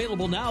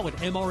 Available now at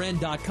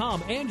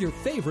MRN.com and your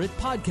favorite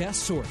podcast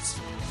source.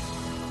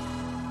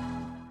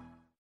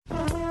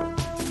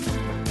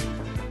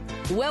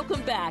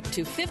 Welcome back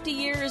to 50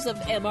 years of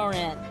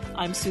MRN.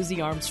 I'm Susie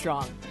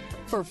Armstrong.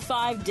 For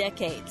 5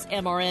 decades,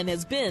 MRN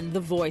has been the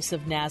voice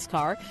of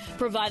NASCAR,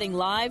 providing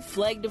live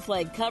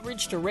flag-to-flag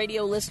coverage to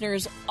radio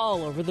listeners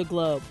all over the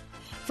globe.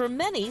 For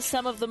many,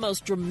 some of the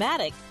most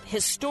dramatic,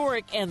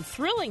 historic, and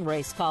thrilling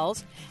race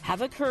calls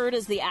have occurred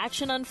as the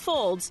action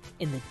unfolds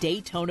in the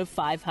Daytona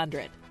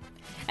 500.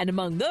 And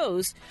among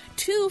those,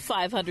 2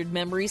 500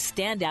 memories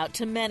stand out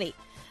to many.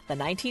 The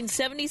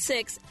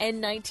 1976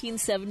 and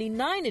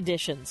 1979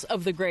 editions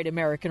of the Great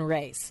American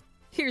Race.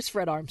 Here's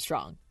Fred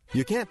Armstrong.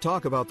 You can't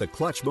talk about the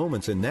clutch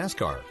moments in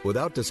NASCAR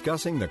without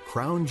discussing the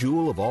crown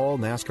jewel of all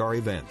NASCAR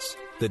events,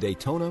 the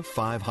Daytona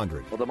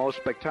 500. Well, the most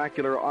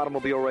spectacular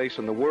automobile race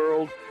in the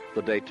world,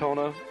 the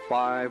Daytona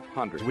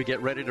 500. We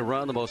get ready to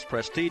run the most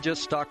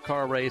prestigious stock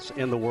car race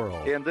in the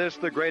world. In this,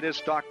 the greatest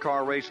stock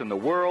car race in the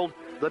world,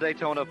 the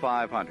Daytona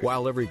 500.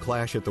 While every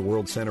clash at the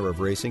World Center of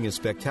Racing is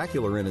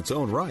spectacular in its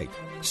own right,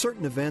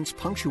 certain events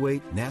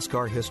punctuate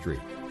NASCAR history,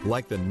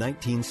 like the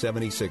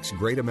 1976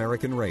 Great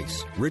American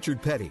Race.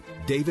 Richard Petty,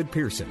 David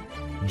Pearson,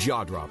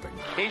 jaw-dropping.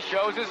 He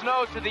shows his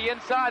nose to the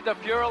inside, the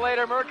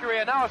Furulator Mercury,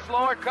 and now a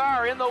slower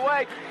car in the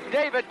way.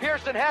 David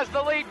Pearson has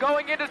the lead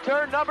going into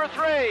turn number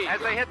 3.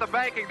 As they hit the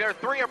banking, they're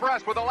 3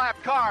 abreast with a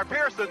lap car.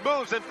 Pearson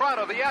moves in front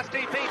of the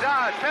STP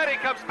Dodge. Petty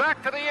comes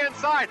back to the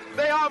inside.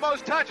 They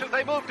almost touch as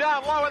they move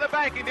down low in the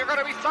banking. They're going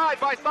to be side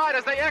by side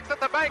as they exit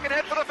the bank and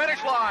head for the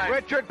finish line.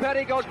 Richard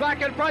Petty goes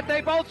back in front.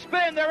 They both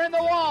spin. They're in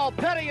the wall.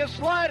 Petty is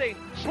sliding,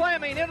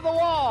 slamming into the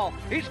wall.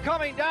 He's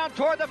coming down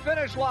toward the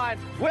finish line.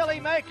 Will he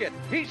make it?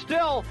 He's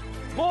still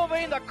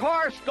moving. The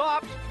car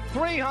stops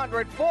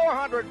 300,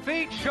 400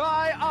 feet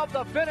shy of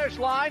the finish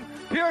line.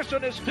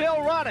 Pearson is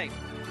still running.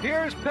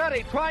 Here's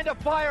Petty trying to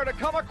fire to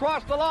come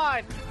across the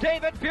line.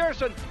 David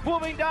Pearson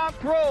moving down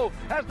through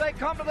as they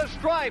come to the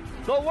stripe.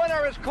 The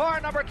winner is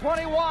car number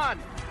 21.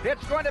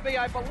 It's going to be,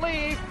 I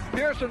believe,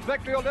 Pearson's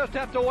victory. We'll just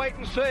have to wait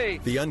and see.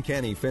 The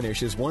uncanny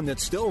finish is one that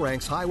still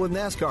ranks high with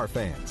NASCAR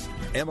fans.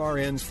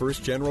 MRN's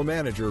first general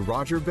manager,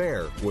 Roger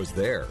Bear, was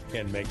there.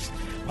 And makes,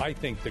 I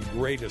think, the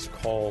greatest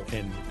call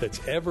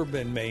that's ever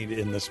been made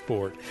in the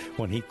sport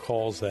when he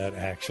calls that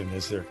action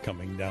as they're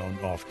coming down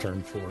off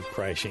turn 4,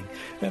 crashing.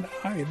 And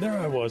there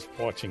I was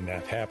watching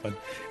that happen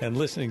and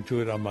listening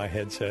to it on my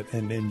headset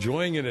and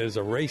enjoying it as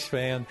a race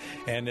fan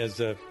and as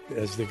the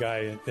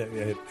guy at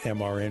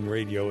MRN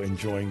radio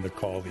enjoying the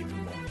call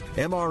even more.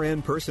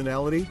 MRN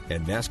personality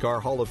and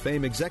NASCAR Hall of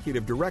Fame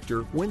Executive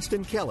Director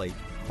Winston Kelly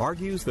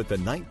argues that the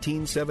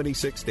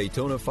 1976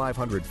 Daytona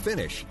 500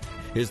 finish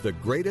is the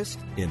greatest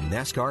in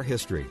NASCAR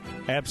history.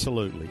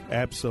 Absolutely,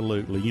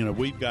 absolutely. You know,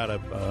 we've got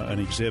an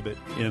exhibit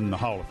in the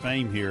Hall of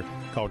Fame here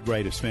called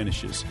Greatest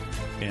Finishes,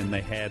 and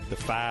they had the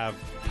 5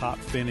 top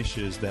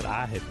finishes that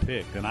I had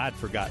picked, and I'd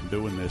forgotten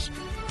doing this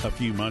a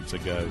few months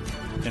ago.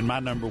 And my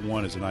number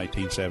 1 is the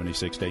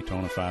 1976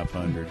 Daytona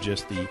 500,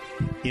 just the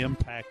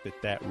impact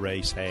that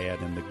race had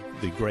and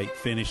the great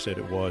finish that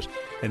it was.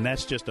 And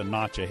that's just a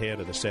notch ahead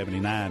of the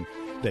 79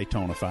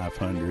 Daytona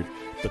 500.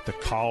 But the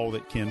call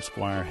that Ken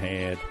Squire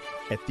had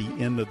at the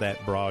end of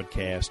that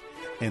broadcast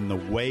and the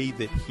way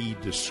that he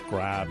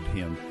described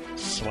him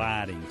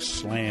sliding,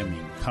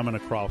 slamming, coming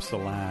across the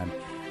line,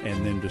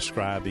 and then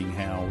describing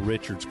how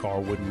Richard's car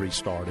wouldn't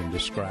restart and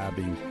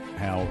describing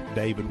how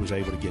David was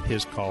able to get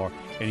his car.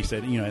 And he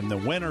said, and the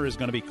winner is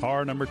going to be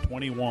car number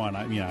 21.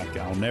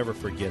 I'll never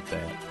forget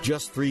that.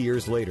 Just 3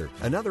 years later,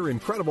 another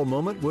incredible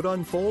moment would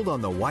unfold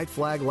on the white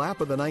flag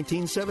lap of the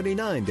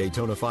 1979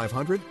 Daytona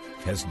 500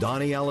 as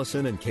Donnie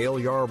Allison and Cale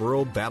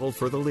Yarborough battled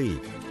for the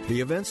lead.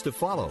 The events to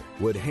follow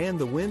would hand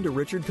the win to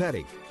Richard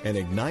Petty and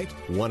ignite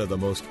one of the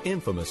most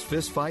infamous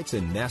fistfights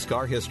in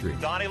NASCAR history.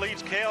 Donnie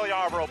leads Cale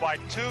Yarborough by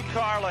 2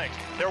 car lengths.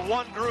 They're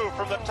one groove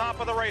from the top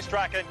of the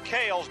racetrack, and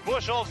Cale's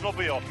Busch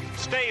Oldsmobile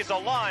stays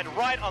aligned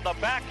right on the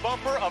back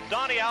bumper of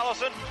Donnie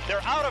Allison.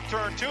 They're out of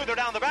turn 2. They're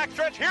down the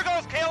backstretch. Here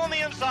goes Cale on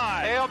the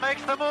inside. Cale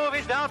makes the move.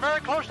 He's down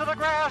very close to the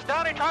grass.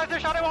 Donnie tries to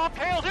shut him off.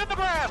 Cale's in the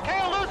grass.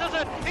 Cale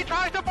loses it. He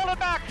tries to pull it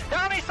back.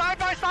 Donnie side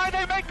by side.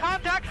 They make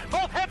contact.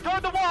 Both head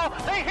toward the wall.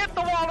 They hit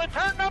the wall. In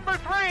turn number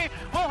 3,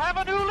 we'll have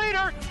a new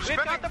leader. We've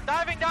got them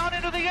diving down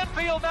into the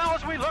infield now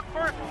as we look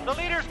for the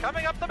leaders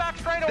coming up the back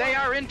straightaway. They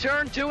are in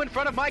turn 2 in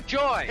front of Mike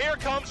Joy. Here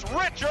comes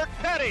Richard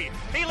Petty.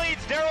 He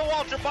leads Darrell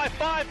Waltrip by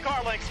 5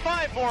 car lengths.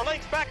 5 more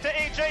lengths back to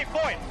A.J.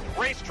 Foyt.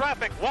 Race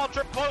traffic.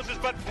 Waltrip closes,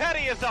 but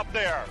Petty is up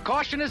there.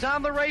 Caution is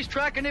on the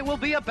racetrack, and it will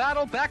be a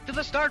battle back to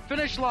the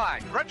start-finish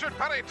line. Richard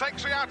Petty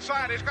takes the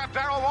outside. He's got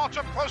Darrell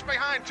Waltrip close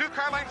behind. 2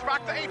 car lengths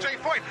back to A.J.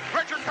 Foyt.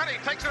 Richard Petty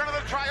takes it into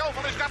the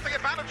triumphal. He's got the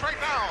advantage right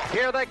now.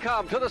 Here they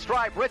come to the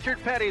stripe.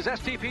 Richard Petty's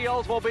STP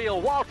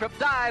Oldsmobile. Waltrip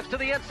dives to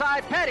the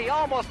inside. Petty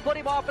almost put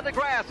him off in the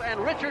grass, and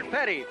Richard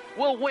Petty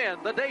will win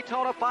the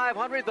Daytona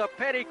 500. The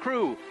Petty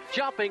crew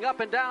jumping up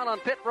and down on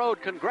pit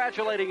road,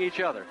 congratulating each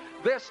other.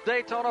 This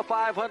Daytona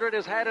 500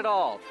 has had it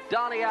all.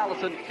 Donnie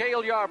Allison,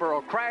 Cale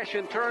Yarborough crash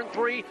in turn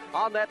 3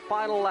 on that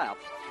final lap.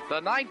 The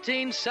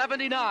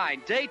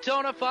 1979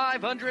 Daytona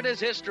 500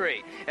 is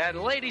history.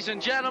 And ladies and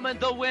gentlemen,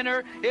 the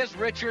winner is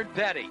Richard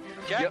Petty.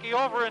 Jackie,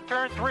 over in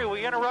turn 3,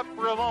 we interrupt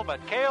for a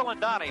moment. Cale and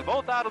Donnie,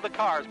 both out of the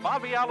cars.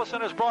 Bobby Allison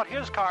has brought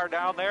his car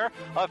down there.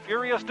 A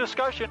furious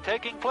discussion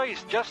taking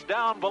place just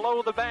down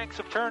below the banks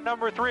of turn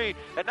number 3.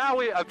 And now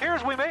it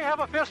appears we may have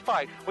a fist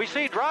fight. We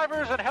see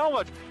drivers and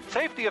helmets.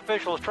 Safety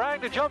officials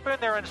trying to jump in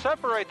there and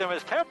separate them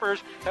as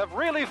tempers have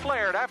really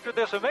flared after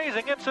this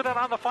amazing incident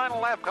on the final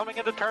lap coming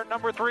into turn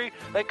number 3.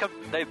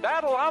 They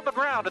battle on the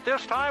ground at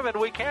this time, and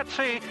we can't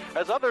see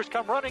as others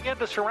come running in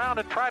to surround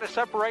and try to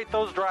separate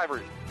those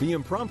drivers. The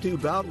impromptu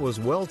bout was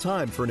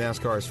well-timed for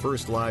NASCAR's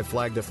first live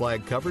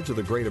flag-to-flag coverage of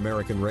the Great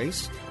American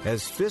Race.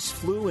 As fists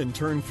flew in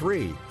Turn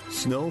 3,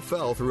 snow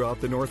fell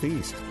throughout the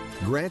Northeast,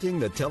 granting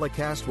the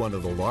telecast one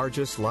of the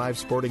largest live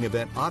sporting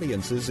event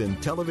audiences in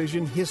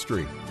television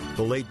history.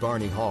 The late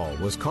Barney Hall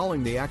was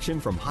calling the action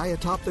from high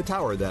atop the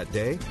tower that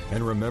day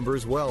and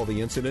remembers well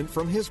the incident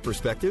from his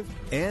perspective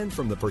and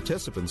from the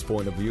participants'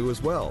 point of view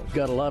as well.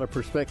 Got a lot of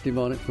perspective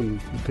on it from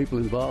the people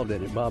involved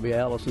in it. Bobby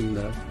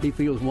Allison, he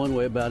feels one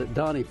way about it.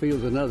 Donnie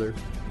feels another.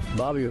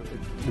 Bobby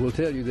will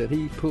tell you that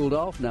he pulled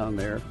off down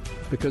there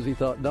because he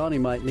thought Donnie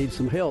might need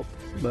some help,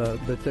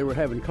 that they were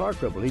having car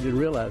trouble. He didn't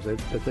realize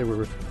that they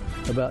were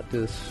about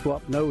to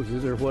swap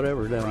noses or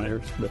whatever down there.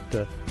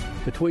 But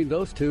between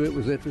those two, it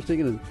was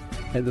interesting.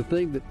 And the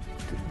thing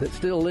that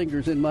still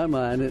lingers in my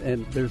mind,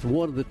 and there's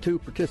one of the two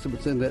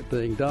participants in that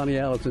thing, Donnie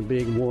Allison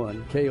being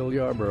one, Cale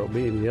Yarborough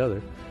being the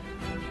other.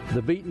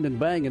 The beating and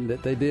banging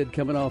that they did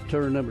coming off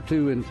turn number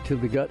 2 until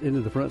they got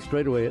into the front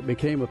straightaway, it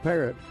became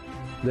apparent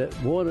that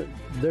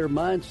their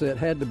mindset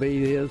had to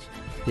be is,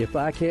 if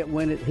I can't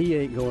win it, he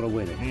ain't going to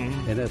win it.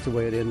 Mm-hmm. And that's the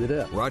way it ended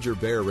up. Roger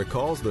Bear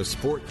recalls the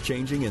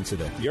sport-changing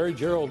incident. Gary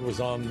Gerald was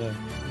on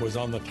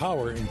the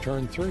tower in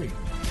turn 3,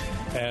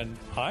 and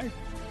I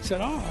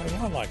said,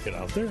 I like it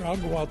out there. I'll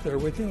go out there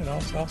with you, and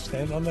I'll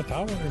stand on the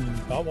tower,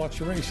 and I'll watch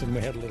the race. And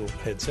we had a little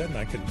headset, and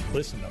I could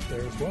listen up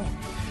there as well.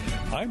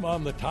 I'm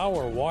on the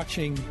tower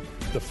watching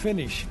the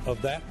finish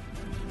of that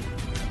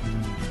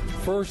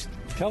first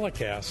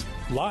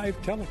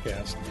live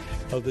telecast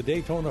of the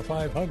Daytona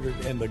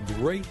 500, and the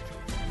great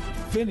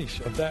finish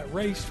of that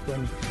race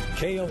when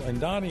Cale and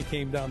Donnie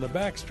came down the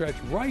backstretch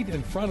right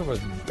in front of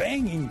us,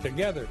 banging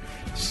together,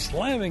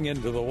 slamming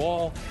into the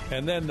wall,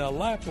 and then the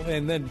lap,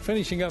 and then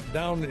finishing up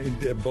down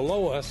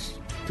below us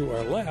to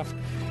our left,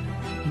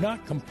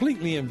 not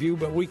completely in view,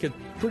 but we could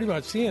pretty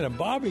much see it. And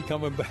Bobby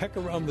coming back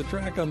around the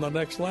track on the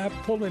next lap,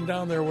 pulling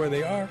down there where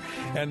they are,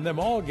 and them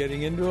all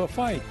getting into a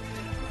fight.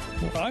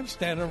 I'm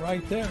standing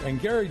right there,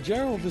 and Gary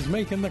Gerald is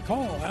making the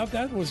call.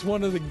 That was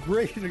one of the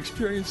great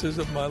experiences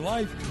of my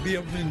life, to be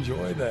able to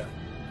enjoy that.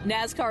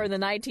 NASCAR in the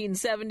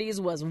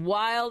 1970s was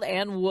wild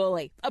and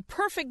woolly, a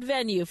perfect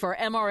venue for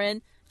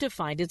MRN to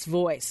find its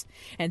voice.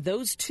 And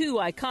those two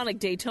iconic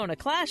Daytona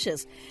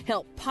clashes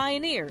helped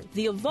pioneer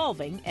the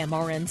evolving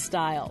MRN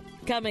style.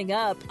 Coming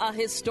up, a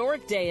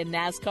historic day in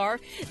NASCAR,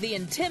 the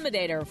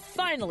Intimidator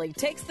finally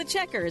takes the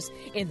checkers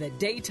in the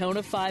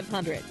Daytona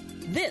 500.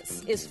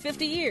 This is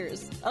 50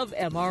 years of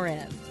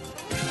MRN.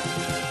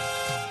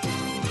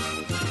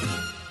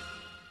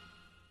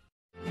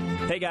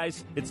 Hey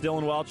guys, it's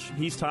Dylan Welch.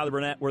 He's Tyler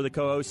Burnett. We're the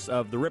co-hosts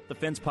of the Rip the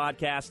Fence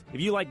podcast.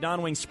 If you like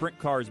non-wing sprint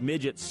cars,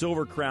 midgets,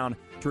 Silver Crown,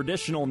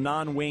 traditional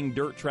non-wing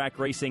dirt track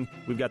racing,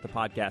 we've got the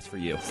podcast for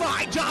you.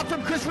 Fine job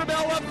from Chris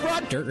Rebell up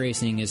front. Dirt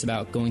racing is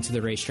about going to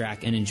the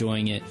racetrack and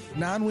enjoying it.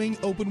 Non-wing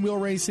open wheel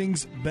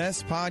racing's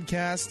best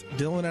podcast.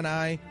 Dylan and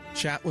I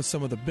chat with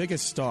some of the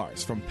biggest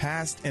stars from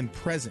past and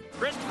present.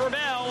 Christopher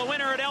Bell, a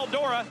winner at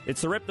Eldora.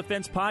 It's the Rip the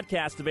Fence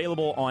podcast,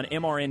 available on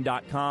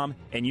MRN.com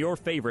and your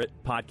favorite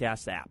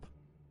podcast app.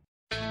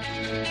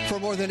 For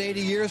more than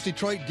 80 years,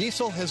 Detroit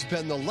Diesel has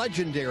been the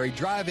legendary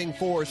driving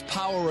force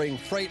powering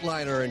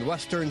Freightliner and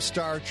Western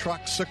Star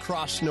trucks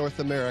across North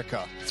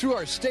America. Through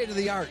our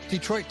state-of-the-art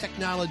Detroit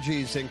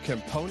technologies and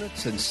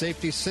components and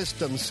safety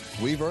systems,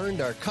 we've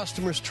earned our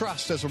customers'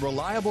 trust as a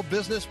reliable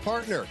business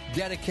partner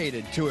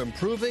dedicated to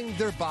improving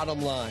their bottom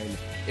line.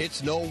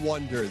 It's no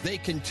wonder they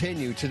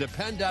continue to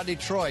depend on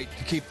Detroit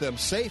to keep them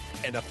safe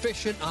and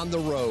efficient on the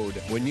road.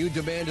 When you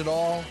demand it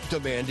all,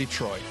 demand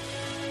Detroit.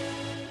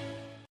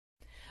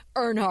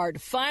 Earnhardt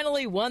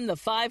finally won the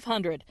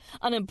 500,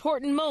 an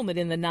important moment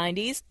in the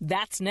 90s.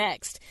 That's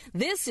next.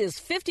 This is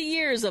 50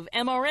 years of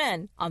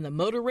MRN on the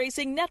Motor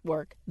Racing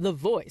Network, the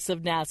voice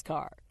of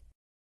NASCAR.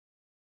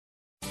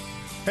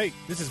 Hey,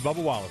 this is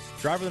Bubba Wallace,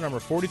 driver of the number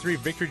 43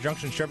 Victory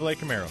Junction Chevrolet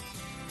Camaro.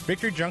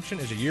 Victory Junction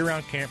is a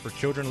year-round camp for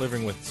children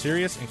living with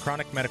serious and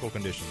chronic medical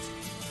conditions.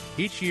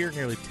 Each year,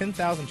 nearly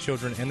 10,000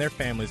 children and their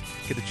families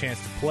get the chance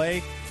to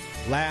play,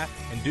 laugh,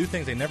 and do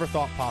things they never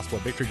thought possible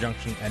at Victory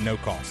Junction at no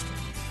cost.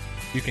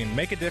 You can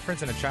make a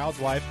difference in a child's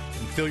life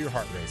and feel your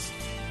heart race.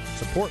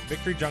 Support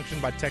Victory Junction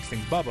by texting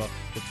BUBBA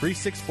to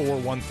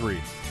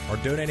 36413 or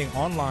donating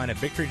online at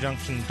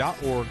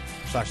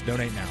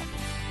victoryjunction.org/donate now.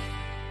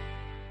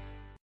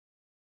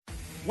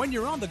 When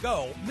you're on the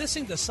go,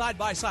 missing the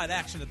side-by-side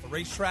action at the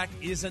racetrack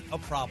isn't a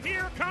problem.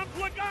 Here comes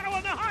Logano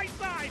on the high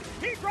side.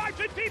 He drives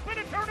it deep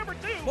into turn number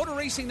 2. Motor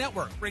Racing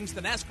Network brings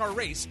the NASCAR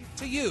race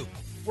to you,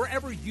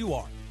 wherever you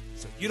are,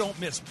 so you don't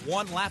miss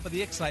one lap of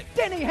the excitement.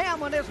 Denny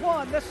Hamlin has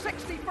won the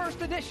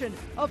 61st edition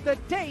of the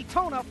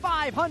Daytona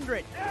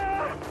 500.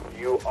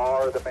 You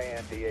are the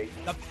man, D8.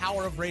 The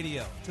power of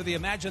radio to the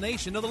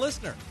imagination of the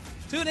listener.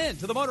 Tune in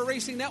to the Motor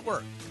Racing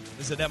Network.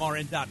 Visit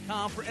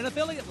MRN.com for an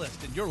affiliate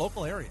list in your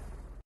local area.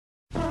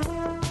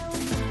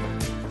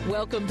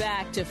 Welcome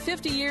back to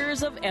 50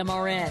 years of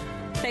MRN.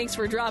 Thanks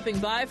for dropping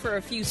by for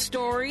a few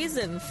stories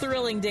and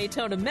thrilling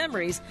Daytona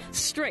memories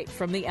straight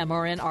from the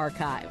MRN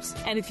archives.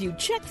 And if you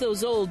check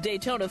those old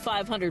Daytona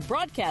 500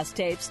 broadcast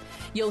tapes,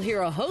 you'll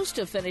hear a host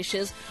of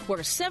finishes where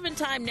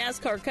 7-time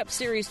NASCAR Cup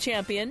Series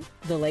champion,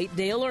 the late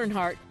Dale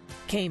Earnhardt,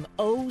 came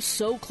oh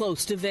so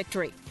close to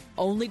victory,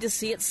 only to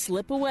see it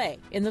slip away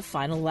in the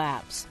final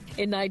laps.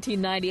 In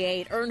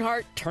 1998,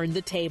 Earnhardt turned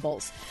the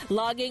tables,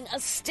 logging a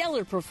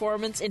stellar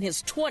performance in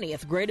his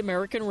 20th Great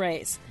American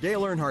Race.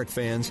 Dale Earnhardt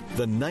fans,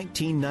 the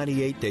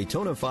 1998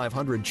 Daytona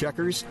 500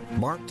 checkers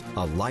marked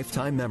a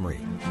lifetime memory,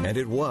 and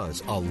it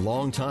was a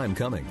long time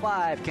coming.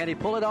 5, can he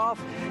pull it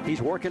off?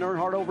 He's working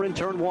Earnhardt over in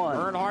turn 1.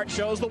 Earnhardt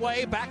shows the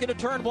way back into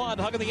turn 1,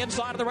 hugging the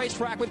inside of the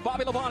racetrack with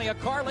Bobby Labonte, a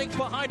car length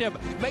behind him.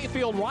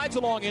 Mayfield rides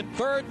along in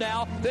third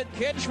now, then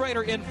Ken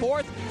Schrader in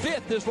fourth.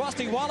 Fifth is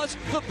Rusty Wallace.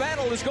 The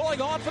battle is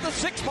going on for the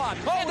 6th spot.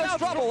 Oh, there's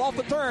trouble off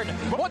the turn.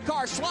 One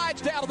car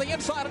slides down to the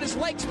inside at his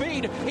lake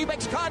speed. He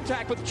makes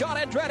contact with John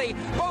Andretti.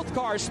 Both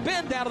cars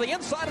spin down to the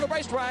inside of the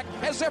racetrack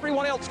as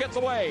everyone else gets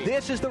away.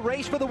 This is the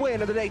race for the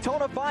win of the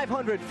Daytona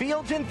 500.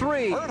 Fields in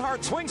 3.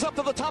 Earnhardt swings up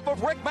to the top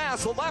of Rick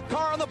Mass, the lap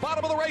car on the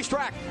bottom of the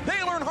racetrack.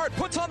 Dale Earnhardt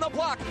puts on the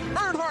block.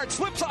 Earnhardt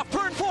slips off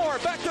turn 4,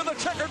 back to the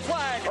checkered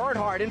flag.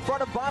 Earnhardt in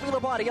front of Bobby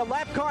Labonte, a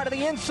lap car to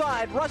the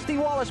inside. Rusty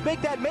Wallace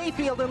make that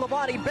Mayfield and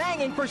Labonte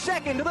banging for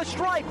second to the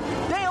stripe.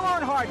 Dale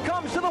Earnhardt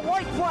comes to the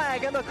white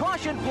flag and the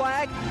caution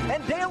flag,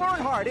 and Dale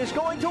Earnhardt is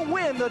going to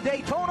win the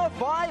Daytona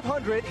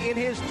 500 in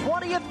his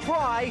 20th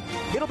try.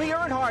 It'll be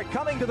Earnhardt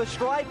coming to the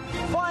stripe,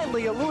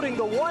 finally eluding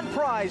the one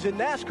prize in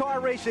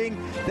NASCAR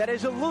racing that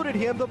has eluded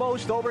him the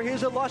most over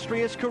his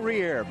illustrious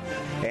career.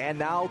 And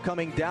now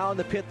coming down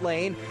the pit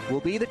lane will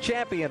be the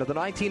champion of the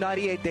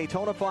 1998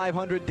 Daytona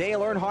 500,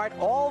 Dale Earnhardt.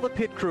 All the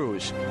pit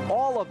crews,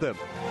 all of them,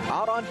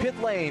 out on pit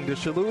lane to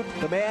salute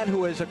the man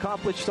who has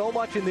accomplished so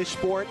much in this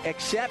sport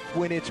except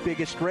win its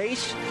biggest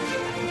race.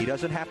 He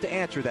doesn't have to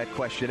answer that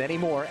question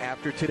anymore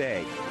after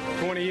today.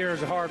 20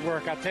 years of hard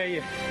work, I tell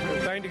you.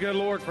 Thank the good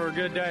Lord for a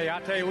good day.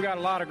 I tell you, we got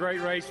a lot of great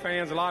race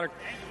fans, a lot of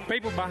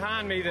people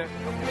behind me that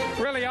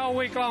really all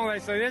week long they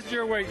say, this is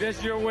your week, this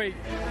is your week.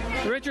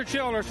 Richard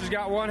Childress has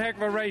got one heck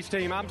of a race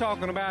team. I'm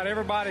talking about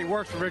everybody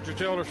works for Richard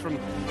Childress, from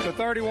the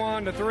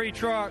 31 to 3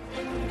 truck.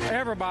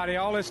 Everybody,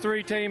 all this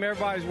 3 team,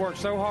 everybody's worked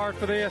so hard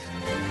for this.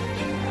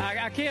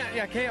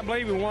 I can't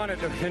believe we won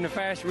it in the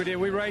fashion we did.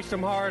 We raced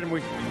them hard, and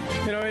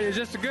it's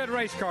just a good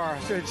race car.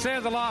 It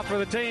says a lot for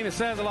the team. It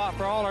says a lot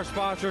for all our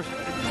sponsors.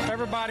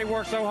 Everybody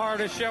worked so hard.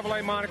 This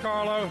Chevrolet Monte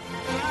Carlo,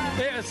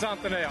 it is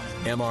something else.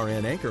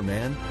 MRN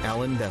anchorman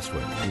Alan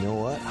Bestwick. You know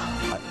what?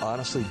 I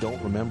honestly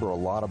don't remember a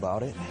lot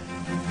about it,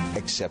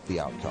 except the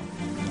outcome.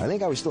 I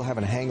think I was still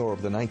having a hangover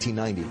of the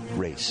 1990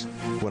 race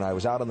when I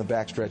was out on the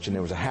backstretch and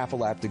there was a half a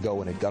lap to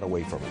go and it got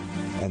away from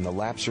it. And the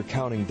laps are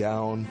counting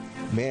down.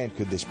 Man,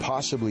 could this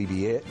possibly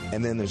be it?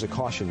 And then there's a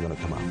caution going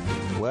to come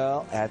out.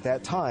 Well, at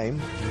that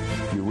time,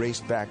 you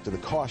raced back to the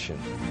caution.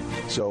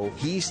 So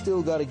he's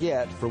still got to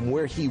get from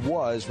where he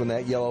was when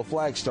that yellow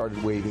flag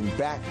started waving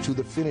back to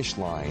the finish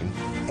line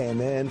and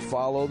then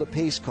follow the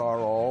pace car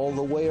all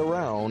the way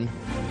around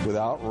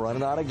without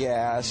running out of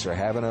gas or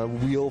having a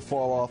wheel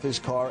fall off his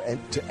car and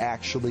to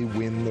actually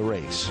win the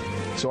race.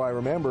 So I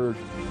remember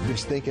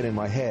just thinking in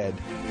my head,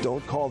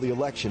 don't call the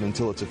election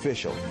until it's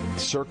official.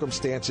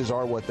 Circumstances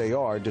are what they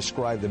are.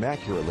 Describe them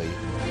accurately.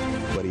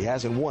 But he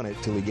hasn't won it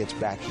till he gets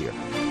back here.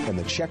 And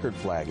the checkered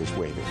flag is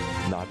waving,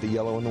 not the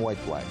yellow and the white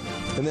flag.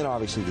 And then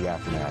obviously the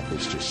aftermath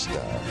is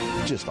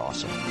just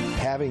awesome.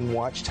 Having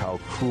watched how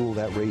cruel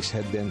that race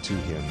had been to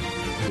him,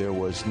 there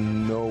was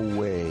no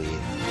way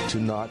to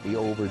not be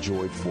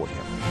overjoyed for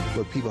him.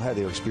 Look, people had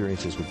their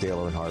experiences with Dale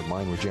Earnhardt.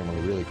 Mine were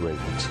generally really great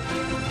ones.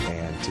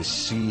 And to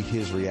see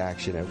his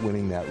reaction at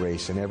winning that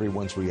race and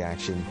everyone's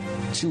reaction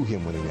to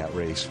him winning that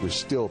race was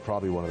still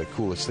probably one of the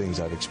coolest things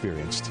I've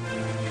experienced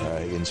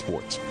in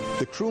sports.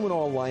 The crewmen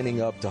all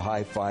lining up to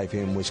high-five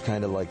him was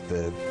kind of like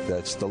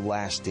that's the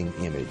lasting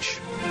image.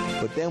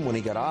 But then when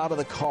he got out of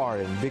the car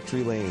in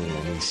victory lane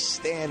and he's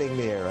standing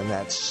there and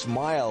that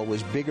smile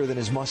was bigger than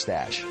his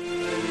mustache,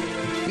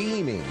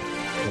 beaming,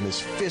 and his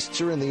fists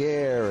are in the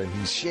air and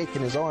he's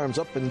shaking his arms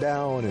up and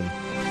down,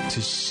 and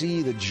to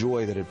see the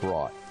joy that it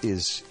brought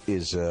is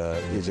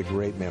a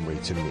great memory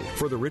to me.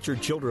 For the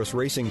Richard Childress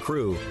Racing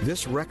crew,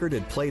 this record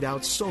had played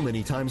out so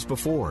many times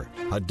before.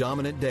 A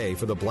dominant day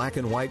for the black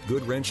and white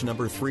Goodwrench No.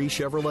 3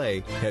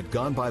 Chevrolet had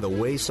gone by the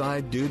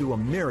wayside due to a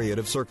myriad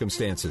of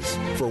circumstances.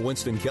 For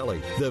Winston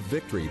Kelly, the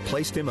victory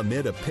placed him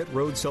amid a pit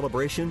road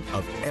celebration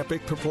of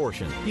epic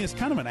proportion. It's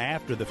kind of an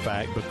after the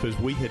fact because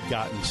we had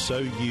gotten so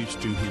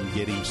used to him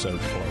getting so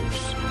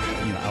close.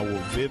 I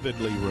will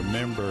vividly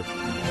remember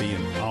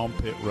being on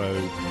pit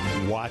road,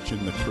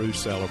 watching the crew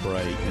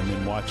celebrate, and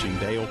then watching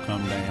Dale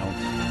come down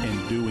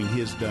and doing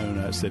his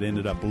donuts that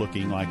ended up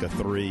looking like a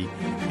 3,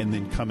 and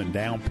then coming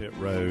down pit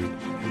road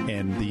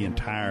and the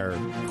entire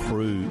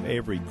crew,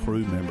 every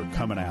crew member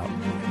coming out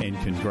and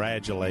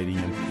congratulating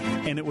him.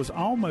 And it was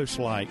almost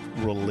like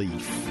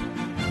relief.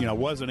 I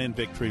wasn't in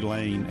victory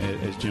lane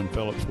as Jim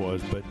Phillips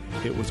was, but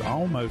it was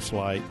almost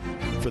like,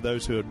 for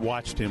those who had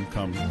watched him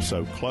come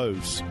so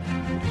close,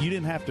 you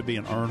didn't have to be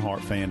an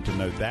Earnhardt fan to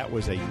know that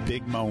was a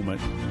big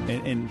moment.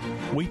 And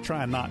we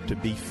try not to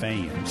be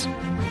fans.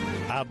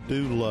 I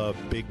do love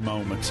big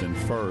moments in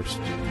first,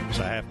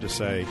 so I have to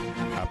say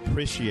I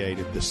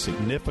appreciated the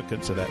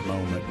significance of that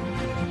moment,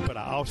 but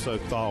I also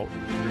thought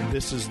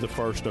this is the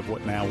first of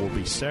what now will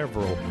be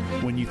several.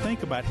 When you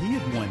think about, he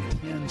had won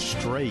 10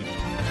 straight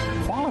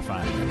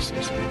qualifying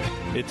races.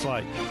 It's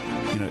like,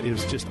 it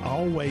was just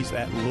always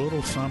that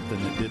little something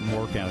that didn't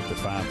work out at the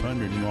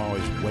 500. You're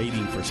always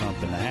waiting for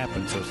something to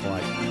happen, so it's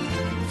like,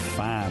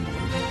 finally.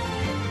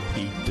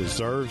 He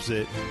deserves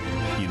it.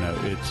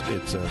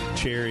 It's a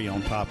cherry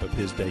on top of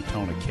his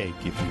Daytona cake,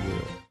 if you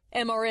will.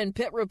 MRN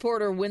pit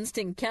reporter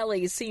Winston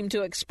Kelly seemed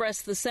to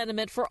express the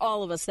sentiment for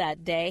all of us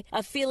that day,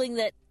 a feeling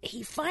that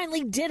he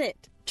finally did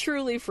it.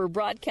 Truly, for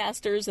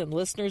broadcasters and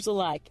listeners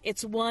alike,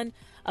 it's one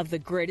of the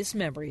greatest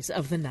memories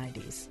of the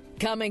 90s.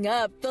 Coming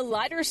up, the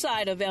lighter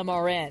side of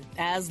MRN,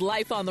 as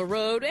life on the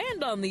road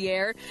and on the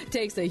air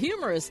takes a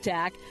humorous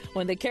tack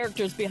when the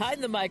characters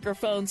behind the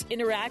microphones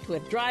interact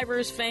with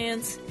drivers,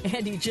 fans,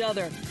 and each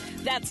other.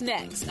 That's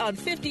next on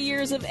 50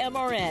 Years of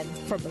MRN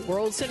from the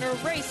World Center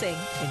of Racing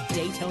in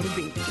Daytona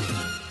Beach.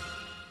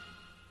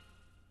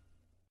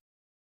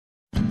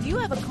 Do you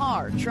have a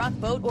car, truck,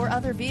 boat, or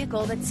other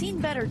vehicle that's seen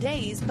better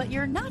days, but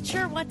you're not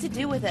sure what to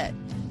do with it?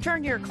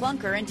 Turn your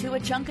clunker into a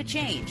chunk of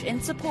change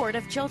in support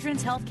of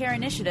children's healthcare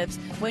initiatives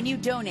when you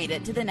donate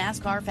it to the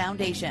NASCAR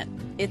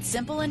Foundation. It's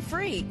simple and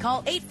free.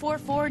 Call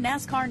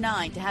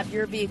 844-NASCAR-9 to have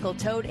your vehicle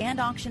towed and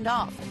auctioned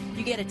off.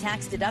 You get a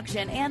tax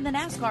deduction, and the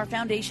NASCAR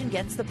Foundation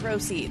gets the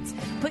proceeds.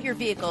 Put your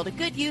vehicle to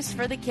good use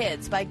for the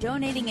kids by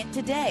donating it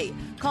today.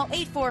 Call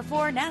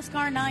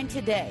 844-NASCAR-9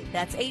 today.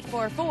 That's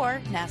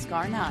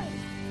 844-NASCAR-9.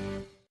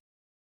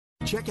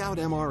 Check out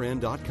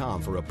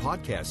MRN.com for a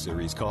podcast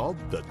series called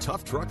The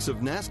Tough Trucks of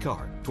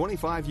NASCAR.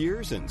 25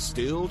 years and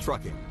still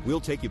trucking. We'll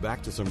take you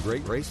back to some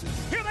great races.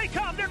 Here they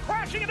come. They're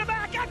crashing in the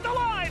back at the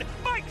line.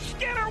 Mike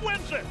Skinner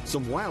wins it.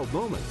 Some wild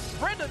moments.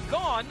 Brendan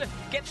Gaughan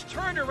gets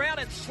turned around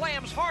and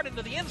slams hard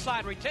into the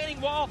inside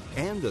retaining wall.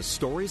 And the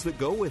stories that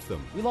go with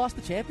them. We lost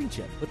the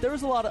championship, but there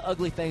was a lot of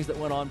ugly things that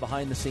went on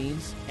behind the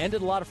scenes.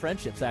 Ended a lot of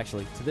friendships,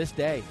 actually, to this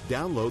day.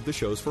 Download the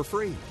shows for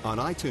free on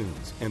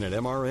iTunes and at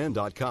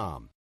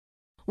MRN.com.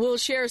 We'll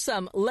share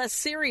some less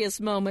serious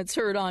moments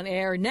heard on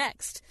air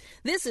next.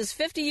 This is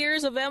 50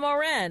 Years of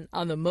MRN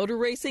on the Motor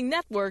Racing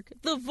Network,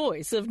 the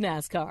voice of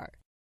NASCAR.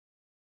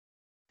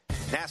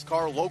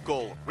 NASCAR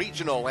local,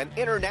 regional, and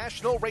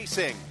international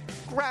racing.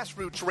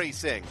 Grassroots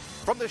racing.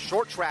 From the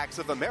short tracks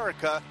of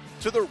America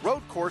to the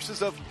road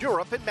courses of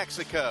Europe and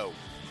Mexico.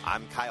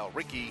 I'm Kyle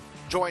Rickey.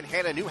 Join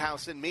Hannah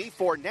Newhouse and me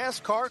for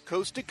NASCAR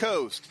Coast to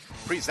Coast.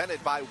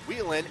 Presented by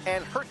Wheelin'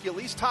 and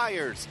Hercules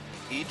Tires.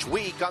 Each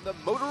week on the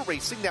Motor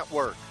Racing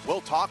Network,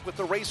 we'll talk with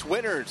the race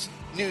winners,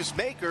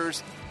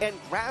 newsmakers, and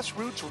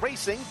grassroots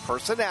racing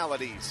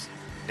personalities.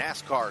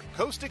 NASCAR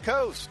Coast to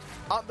Coast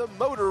on the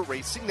Motor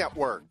Racing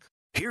Network.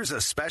 Here's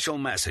a special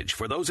message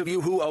for those of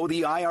you who owe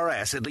the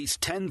IRS at least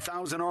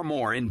 $10,000 or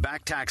more in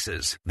back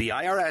taxes. The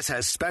IRS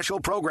has special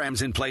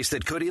programs in place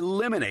that could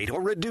eliminate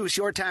or reduce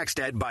your tax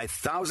debt by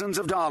thousands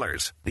of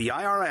dollars. The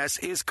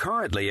IRS is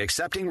currently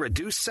accepting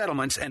reduced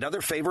settlements and other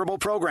favorable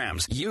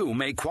programs. You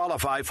may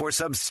qualify for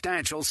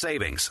substantial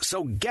savings,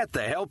 so get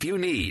the help you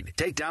need.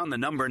 Take down the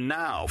number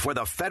now for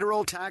the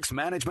Federal Tax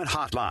Management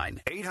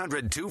Hotline,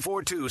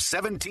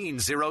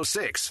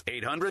 800-242-1706,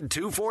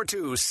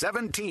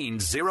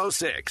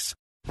 800-242-1706.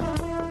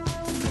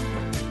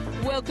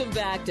 Welcome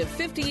back to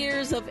 50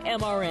 Years of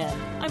MRN.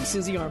 I'm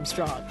Susie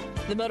Armstrong.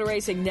 The Motor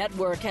Racing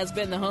Network has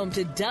been the home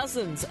to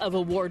dozens of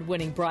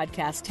award-winning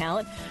broadcast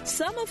talent,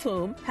 some of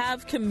whom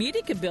have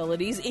comedic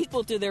abilities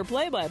equal to their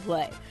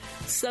play-by-play.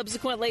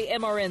 Subsequently,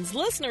 MRN's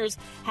listeners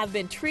have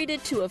been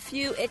treated to a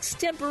few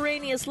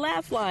extemporaneous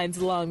laugh lines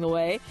along the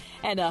way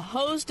and a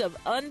host of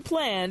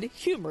unplanned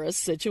humorous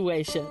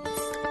situations.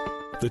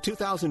 The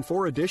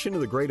 2004 edition of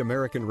the Great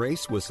American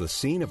Race was the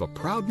scene of a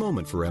proud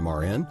moment for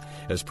MRN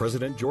as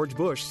President George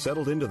Bush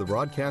settled into the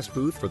broadcast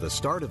booth for the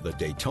start of the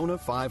Daytona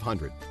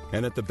 500.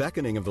 And at the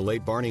beckoning of the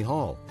late Barney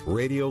Hall,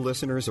 radio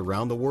listeners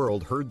around the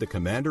world heard the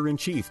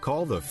Commander-in-Chief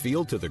call the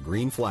field to the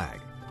green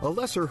flag. A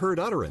lesser-heard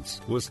utterance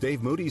was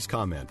Dave Moody's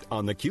comment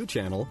on the Q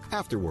Channel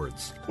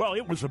afterwards. Well,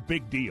 it was a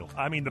big deal.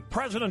 I mean, the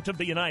President of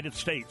the United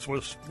States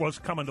was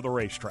coming to the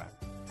racetrack.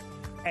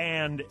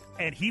 And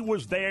he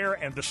was there,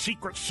 and the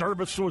Secret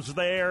Service was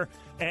there,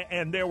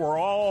 and there were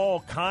all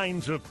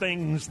kinds of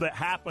things that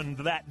happened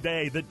that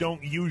day that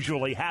don't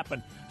usually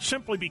happen,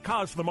 simply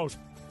because the most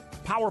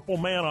powerful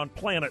man on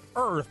planet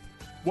Earth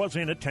was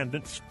in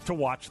attendance to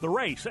watch the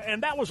race.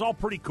 And that was all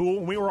pretty cool,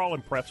 and we were all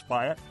impressed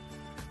by it.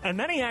 And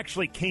then he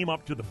actually came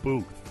up to the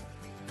booth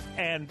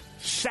and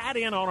sat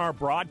in on our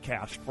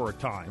broadcast for a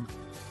time,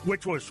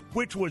 which was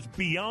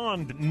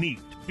beyond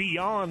neat,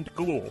 beyond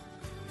cool.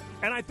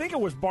 And I think it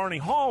was Barney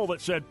Hall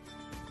that said,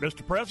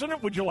 "Mr.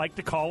 President, would you like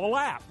to call a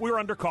lap?" We were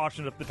under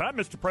caution at the time.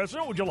 "Mr.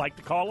 President, would you like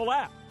to call a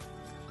lap?"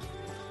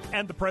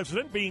 And the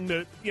president, being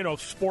the,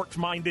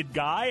 sports-minded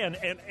guy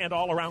and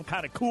all-around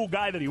kind of cool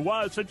guy that he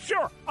was, said,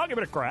 sure, I'll give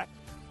it a crack.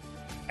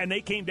 And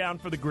they came down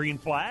for the green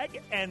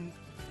flag, and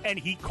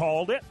he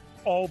called it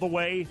all the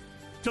way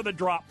to the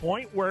drop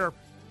point where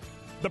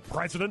the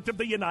President of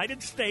the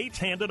United States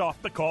handed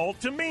off the call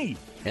to me.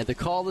 And to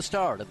call the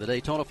start of the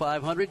Daytona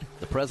 500,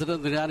 the President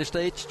of the United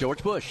States,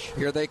 George Bush.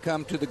 Here they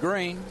come to the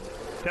green.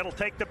 It'll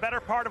take the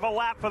better part of a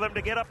lap for them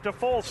to get up to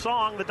full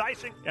song, the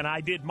dicing. And I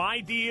did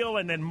my deal,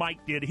 and then Mike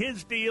did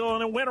his deal,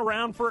 and it went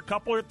around for a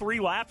couple or three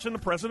laps, and the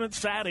president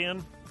sat in.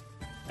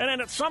 And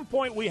then at some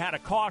point we had a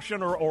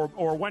caution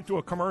or went to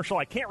a commercial.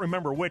 I can't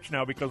remember which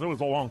now because it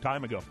was a long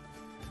time ago.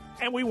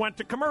 And we went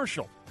to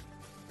commercial.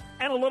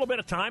 And a little bit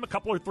of time, a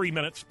couple or 3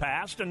 minutes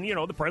passed, and,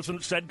 the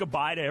president said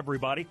goodbye to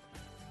everybody.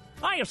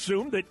 I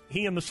assumed that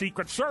he and the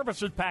Secret Service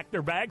had packed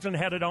their bags and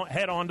head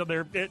on to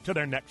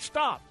their next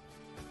stop.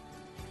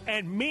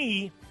 And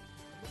me,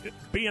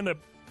 being the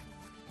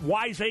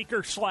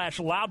wiseacre /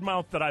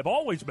 loudmouth that I've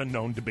always been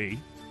known to be,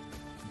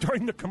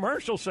 during the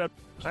commercial said,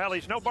 well,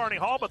 he's no Barney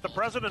Hall, but the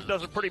president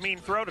does a pretty mean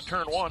throw to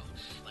turn one.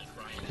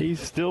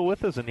 He's still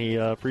with us, and he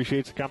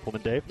appreciates the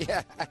compliment, Dave.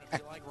 Yeah.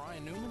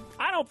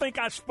 I don't think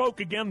I spoke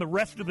again the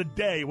rest of the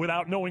day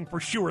without knowing for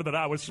sure that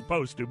I was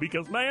supposed to,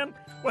 because, man,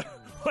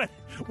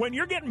 when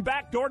you're getting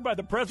backdoored by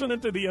the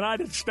President of the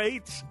United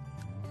States,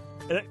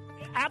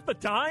 at the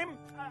time,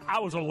 I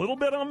was a little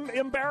bit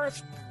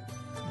embarrassed,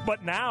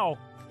 but now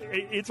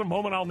it's a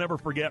moment I'll never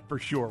forget for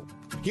sure.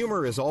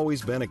 Humor has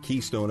always been a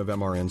keystone of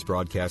MRN's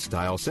broadcast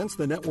style since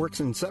the network's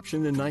inception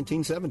in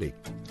 1970.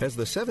 As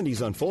the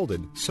 70s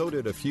unfolded, so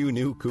did a few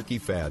new kooky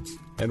fads,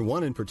 and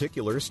one in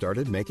particular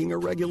started making a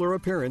regular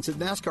appearance at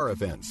NASCAR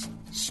events,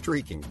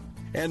 streaking.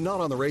 And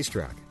not on the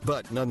racetrack,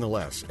 but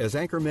nonetheless, as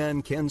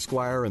anchorman Ken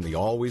Squire and the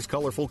always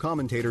colorful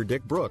commentator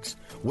Dick Brooks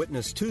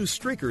witnessed two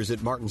streakers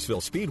at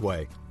Martinsville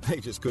Speedway, they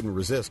just couldn't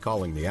resist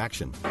calling the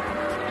action.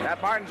 At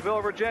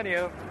Martinsville,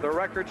 Virginia, the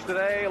records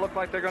today look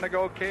like they're going to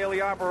go Kaylee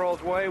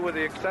Yarbrough's way, with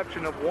the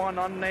exception of one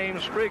unnamed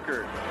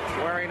streaker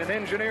wearing an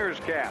engineer's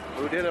cap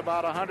who did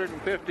about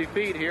 150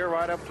 feet here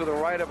right up to the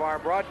right of our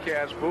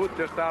broadcast booth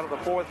just out of the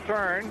fourth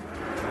turn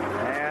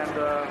and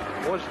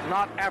was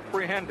not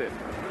apprehended.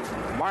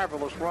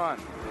 Marvelous run.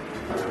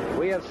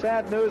 We have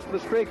sad news for the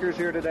streakers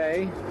here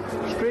today.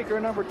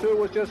 Streaker number 2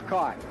 was just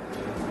caught.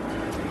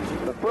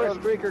 The first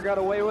streaker got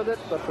away with it,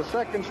 but the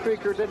second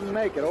streaker didn't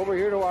make it. Over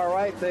here to our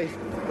right,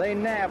 they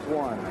nabbed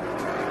one.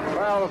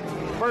 Well,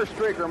 the first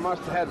streaker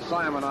must have had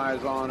Simon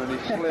eyes on, and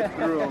he slid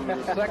through him.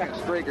 The second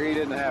streaker, he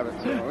didn't have it,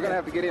 so we're going to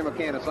have to get him a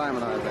can of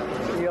Simon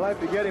eyes. You'll have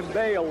to get him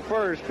bail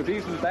first, because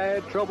he's in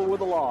bad trouble with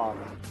the law.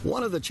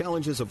 One of the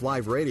challenges of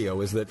live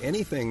radio is that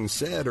anything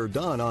said or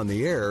done on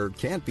the air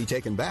can't be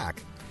taken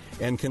back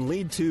and can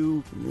lead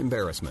to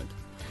embarrassment,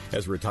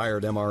 as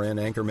retired MRN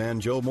anchorman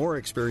Joe Moore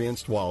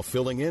experienced while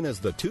filling in as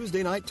the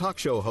Tuesday night talk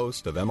show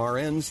host of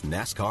MRN's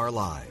NASCAR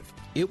Live.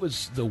 It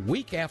was the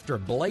week after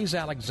Blaze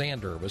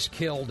Alexander was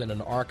killed in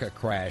an ARCA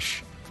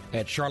crash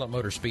at Charlotte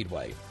Motor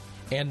Speedway.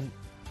 And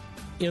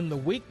in the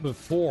week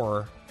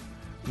before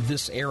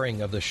this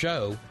airing of the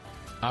show,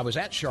 I was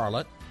at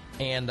Charlotte,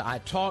 and I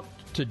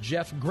talked to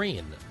Jeff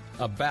Green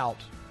about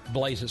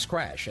Blaze's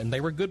crash, and they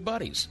were good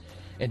buddies.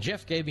 And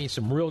Jeff gave me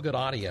some real good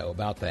audio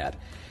about that.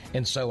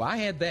 And so I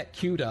had that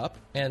queued up,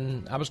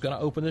 and I was going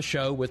to open the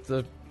show with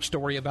the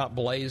story about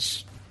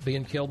Blaze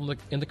being killed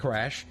in the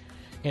crash,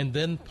 and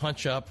then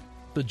punch up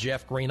the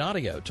Jeff Green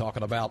audio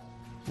talking about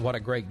what a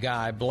great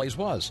guy Blaze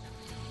was.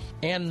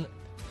 And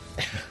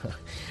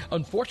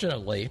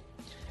unfortunately,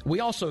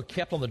 we also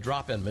kept on the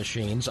drop-in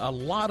machines a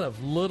lot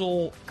of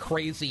little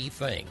crazy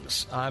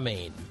things. I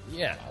mean,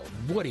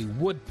 Woody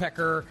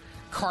Woodpecker,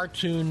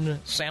 cartoon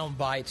sound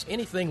bites,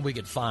 anything we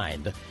could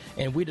find,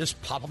 and we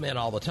just pop them in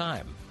all the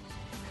time.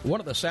 One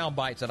of the sound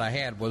bites that I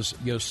had was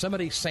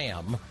Yosemite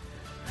Sam,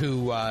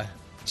 who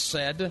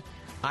said,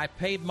 I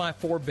paid my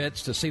 4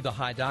 bits to see the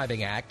high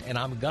diving act, and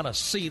I'm going to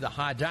see the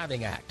high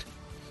diving act.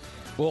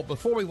 Well,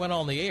 before we went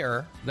on the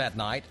air that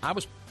night, I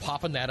was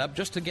popping that up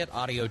just to get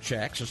audio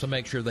checks, just to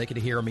make sure they could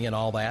hear me and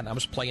all that. And I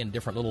was playing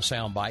different little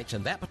sound bites,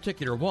 and that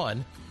particular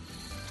one,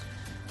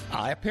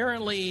 I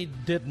apparently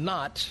did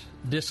not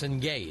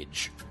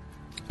disengage.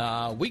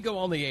 We go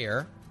on the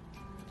air,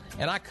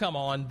 and I come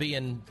on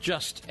being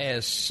just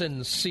as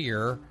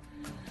sincere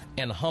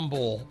and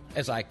humble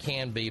as I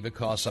can be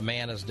because a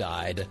man has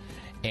died,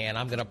 and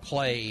I'm going to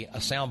play a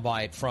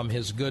soundbite from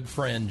his good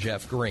friend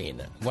Jeff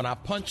Green. When I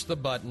punched the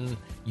button,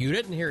 you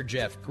didn't hear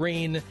Jeff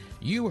Green,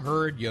 you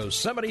heard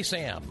Yosemite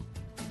Sam.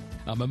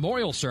 A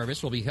memorial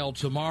service will be held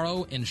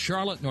tomorrow in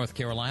Charlotte, North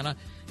Carolina,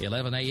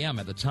 11 a.m.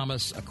 at the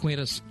Thomas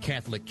Aquinas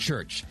Catholic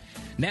Church.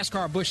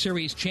 NASCAR Busch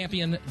Series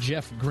champion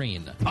Jeff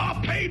Green. I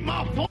paid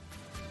my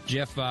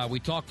Jeff, we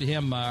talked to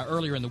him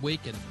earlier in the week,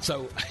 and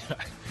so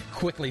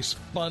quickly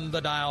spun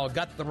the dial,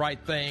 got the right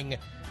thing,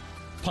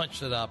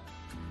 punched it up.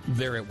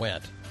 There it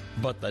went.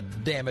 But the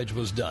damage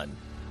was done.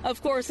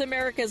 Of course,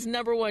 America's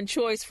 #1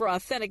 choice for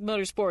authentic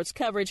motorsports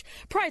coverage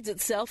prides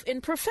itself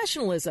in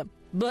professionalism.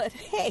 But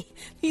hey,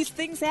 these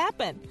things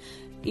happen,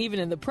 even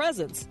in the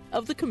presence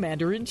of the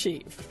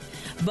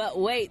Commander-in-Chief. But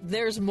wait,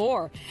 there's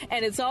more,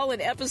 and it's all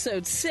in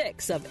Episode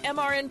 6 of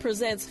MRN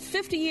Presents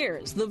 50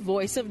 Years, The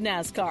Voice of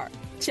NASCAR.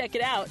 Check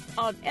it out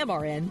on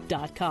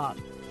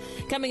MRN.com.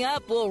 Coming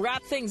up, we'll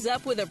wrap things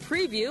up with a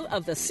preview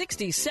of the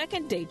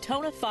 62nd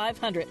Daytona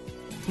 500.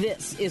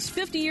 This is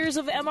 50 Years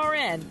of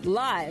MRN,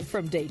 live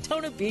from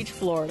Daytona Beach,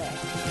 Florida.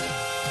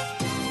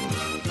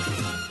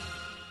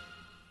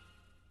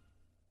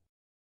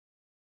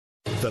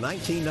 The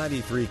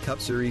 1993 Cup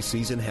Series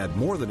season had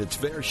more than its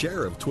fair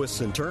share of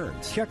twists and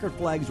turns. Checkered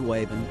flags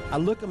waving. I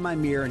look in my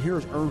mirror, and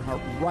here's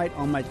Earnhardt right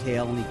on my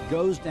tail, and he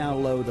goes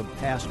down low to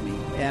pass me.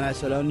 And I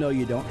said, oh, no,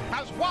 you don't.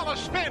 As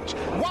Wallace spins,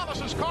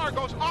 Wallace's car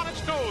goes on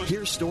its nose.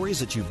 Here's stories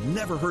that you've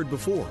never heard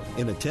before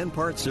in a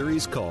 10-part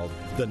series called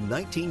The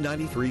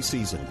 1993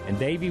 Season. And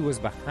Davey was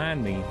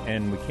behind me,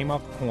 and we came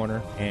off the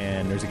corner,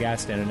 and there's a guy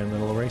standing in the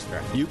middle of the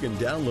racetrack. You can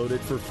download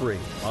it for free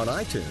on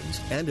iTunes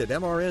and at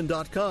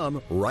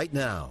MRN.com right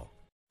now.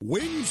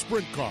 Wing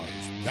Sprint Cars.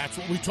 That's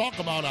what we talk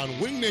about on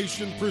Wing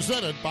Nation,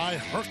 presented by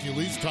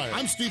Hercules Tire.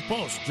 I'm Steve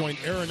Post. Join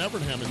Aaron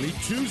Evernham and me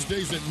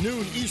Tuesdays at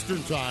noon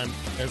Eastern Time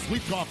as we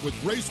talk with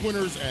race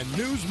winners and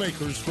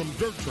newsmakers from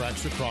dirt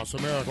tracks across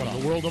America. From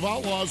the world of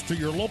outlaws to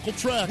your local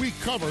track, we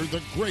cover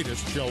the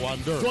greatest show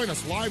on dirt. Join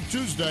us live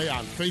Tuesday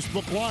on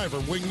Facebook Live or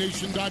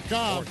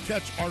wingnation.com, or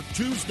catch our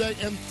Tuesday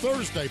and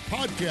Thursday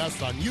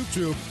podcasts on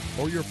YouTube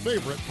or your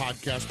favorite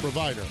podcast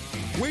provider.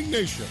 Wing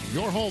Nation,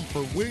 your home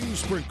for Wing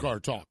Sprint Car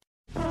talk.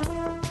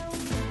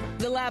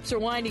 The laps are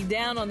winding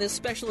down on this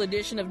special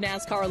edition of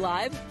NASCAR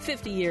Live,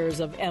 50 Years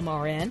of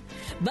MRN.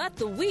 But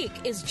the week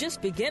is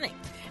just beginning,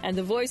 and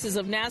the voices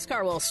of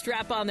NASCAR will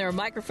strap on their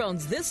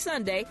microphones this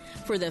Sunday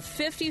for the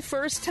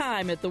 51st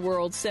time at the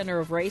World Center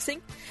of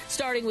Racing,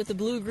 starting with the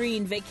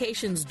Blue-Green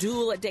Vacations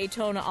duel at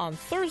Daytona on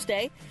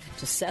Thursday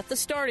to set the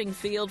starting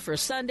field for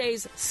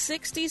Sunday's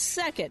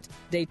 62nd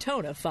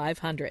Daytona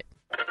 500.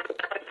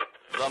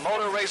 The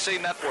Motor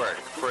Racing Network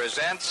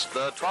presents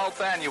the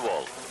 12th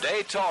annual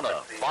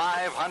Daytona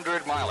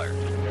 500-miler.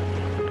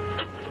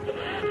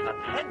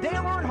 And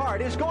Dale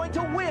Earnhardt is going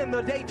to win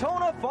the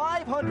Daytona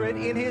 500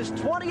 in his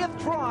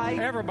 20th try.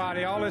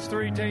 Everybody, all this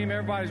three-team,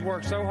 everybody's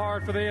worked so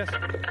hard for this.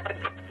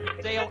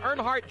 Dale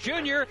Earnhardt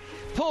Jr.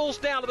 pulls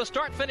down to the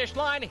start-finish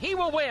line. He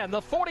will win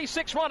the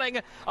 46th running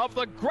of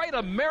the Great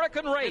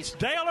American Race. It's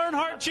Dale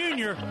Earnhardt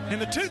Jr. in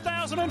the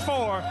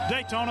 2004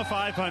 Daytona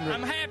 500.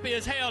 I'm happy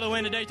as hell to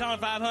win the Daytona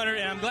 500,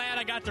 and I'm glad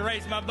I got to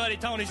race my buddy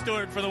Tony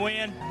Stewart for the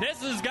win.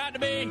 This has got to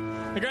be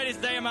the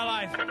greatest day of my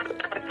life.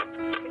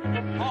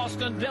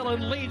 Austin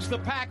Dillon leads the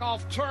pack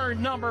off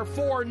turn number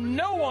 4.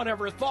 No one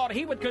ever thought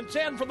he would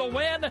contend for the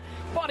win,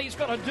 but he's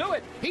going to do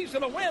it. He's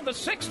going to win the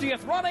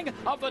 60th running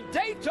of the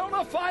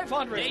Daytona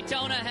 500.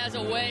 Daytona has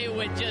a way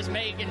with just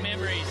making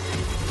memories.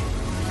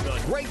 The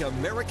Great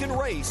American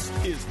Race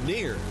is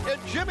near. And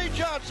Jimmy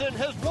Johnson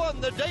has won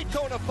the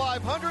Daytona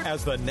 500.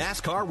 As the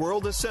NASCAR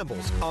world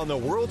assembles on the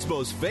world's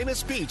most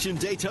famous beach in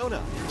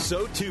Daytona,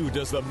 so too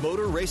does the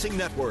Motor Racing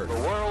Network. The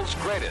world's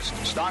greatest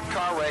stock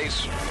car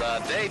race,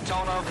 the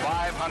Daytona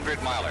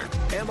 500-miler.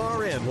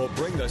 MRN will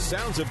bring the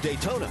sounds of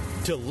Daytona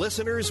to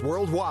listeners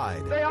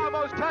worldwide. They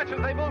almost touch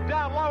as they move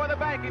down low in the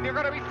bank, and you're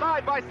going to be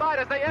side by side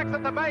as they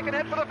exit the bank and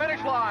head for the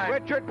finish line.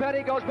 Richard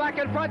Petty goes back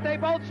in front. They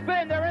both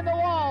spin. They're in the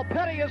wall.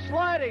 Petty is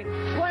sliding,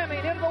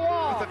 slamming into the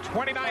wall. The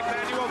 29th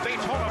annual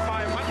Daytona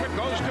 500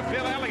 goes to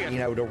Bill Elliott. You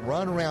know, to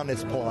run around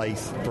this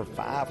place for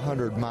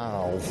 500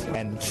 miles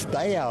and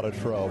stay out of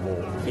trouble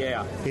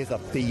is a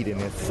feat in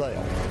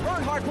itself.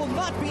 Earnhardt will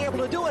not be able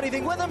to do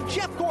anything with him.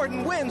 Jeff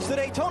Gordon wins the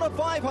Daytona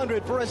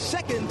 500 for a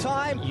second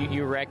time.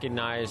 You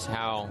recognize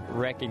how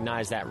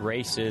recognized that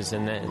race is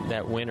and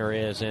that winner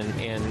is,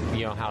 and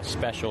you know how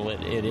special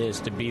it is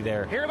to be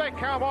there. Here they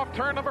come off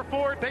turn number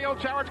 4. Dale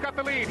Jarrett's got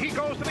the lead. He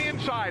goes to the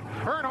inside.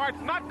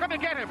 Earnhardt's not going to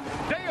get him.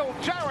 Dale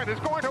Jarrett is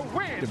going to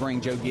win. To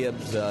bring Joe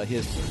Gibbs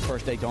his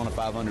first Daytona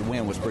 500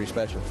 win was pretty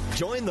special.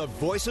 Join the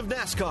voice of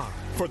NASCAR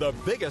for the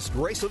biggest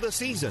race of the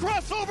season.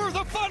 Crossover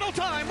the final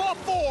time off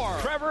 4.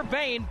 Trevor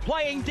Bayne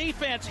playing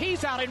defense.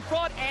 He's out in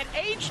front at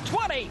age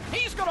 20.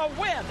 He's going to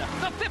win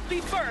the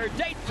 53rd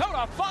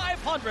Daytona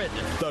 500.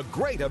 The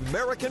Great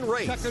American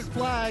Race. Checkered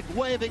flag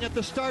waving at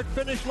the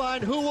start-finish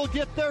line. Who will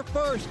get there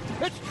first?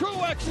 It's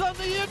Truex on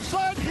the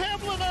inside,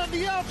 Hamlin on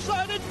the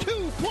outside, and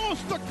too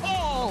close to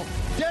call.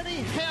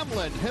 Denny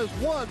Hamlin has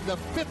won the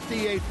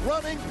 58th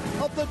running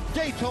of the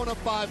Daytona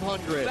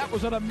 500. That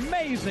was an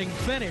amazing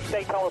finish.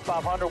 Daytona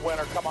 500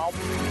 winner, come on.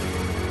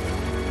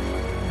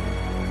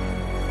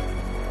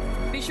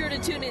 Be sure to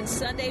tune in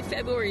Sunday,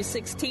 February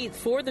 16th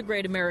for the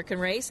Great American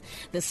Race,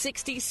 the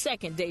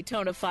 62nd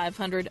Daytona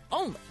 500,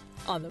 only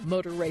on the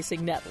Motor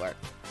Racing Network.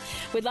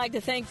 We'd like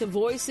to thank the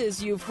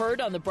voices you've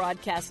heard on the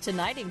broadcast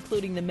tonight,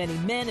 including the many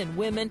men and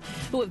women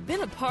who have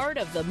been a part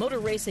of the Motor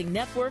Racing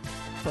Network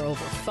for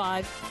over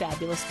 5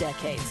 fabulous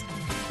decades.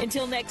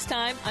 Until next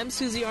time, I'm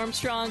Susie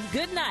Armstrong.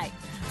 Good night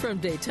from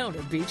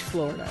Daytona Beach,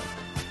 Florida.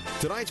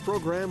 Tonight's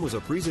program was a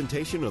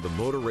presentation of the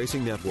Motor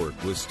Racing Network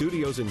with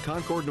studios in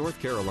Concord, North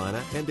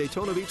Carolina and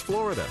Daytona Beach,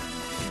 Florida.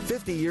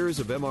 50 Years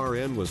of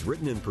MRN was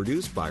written and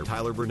produced by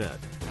Tyler Burnett.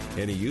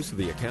 Any use of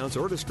the accounts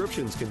or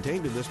descriptions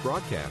contained in this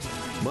broadcast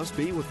must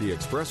be with the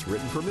express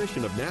written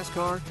permission of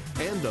NASCAR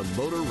and the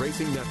Motor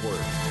Racing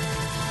Network.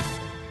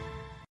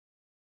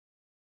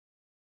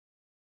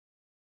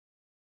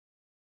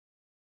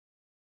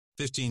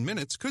 "15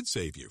 minutes could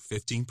save you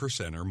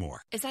 15% or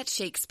more." Is that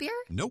Shakespeare?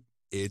 Nope,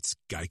 it's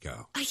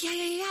Geico.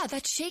 Yeah,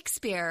 that's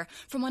Shakespeare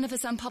from one of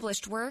his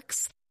unpublished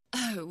works.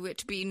 Oh,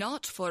 it be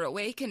not for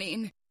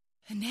awakening.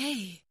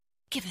 Nay,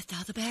 giveth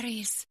thou the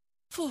berries.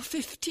 For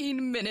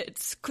 15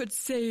 minutes could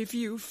save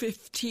you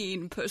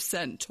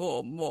 15%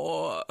 or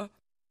more.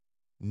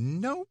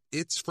 No,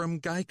 it's from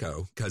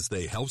Geico, because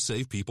they help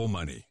save people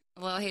money.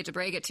 Well, I hate to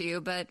break it to you,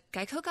 but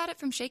Geico got it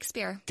from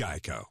Shakespeare.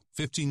 Geico.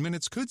 15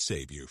 minutes could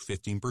save you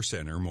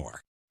 15% or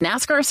more.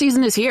 NASCAR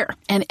season is here,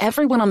 and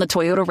everyone on the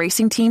Toyota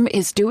racing team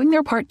is doing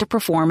their part to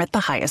perform at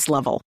the highest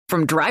level.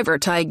 From driver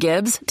Ty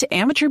Gibbs to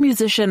amateur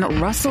musician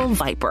Russell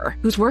Viper,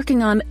 who's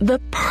working on the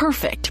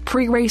perfect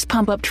pre-race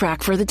pump-up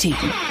track for the team.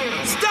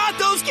 Start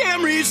those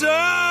Camrys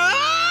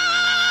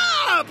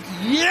up!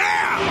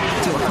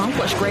 Yeah! To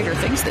accomplish greater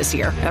things this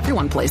year,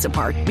 everyone plays a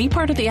part. Be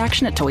part of the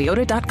action at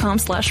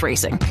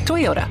toyota.com/racing.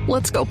 Toyota,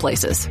 let's go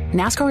places.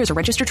 NASCAR is a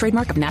registered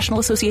trademark of National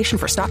Association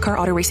for Stock Car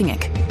Auto Racing,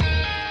 Inc.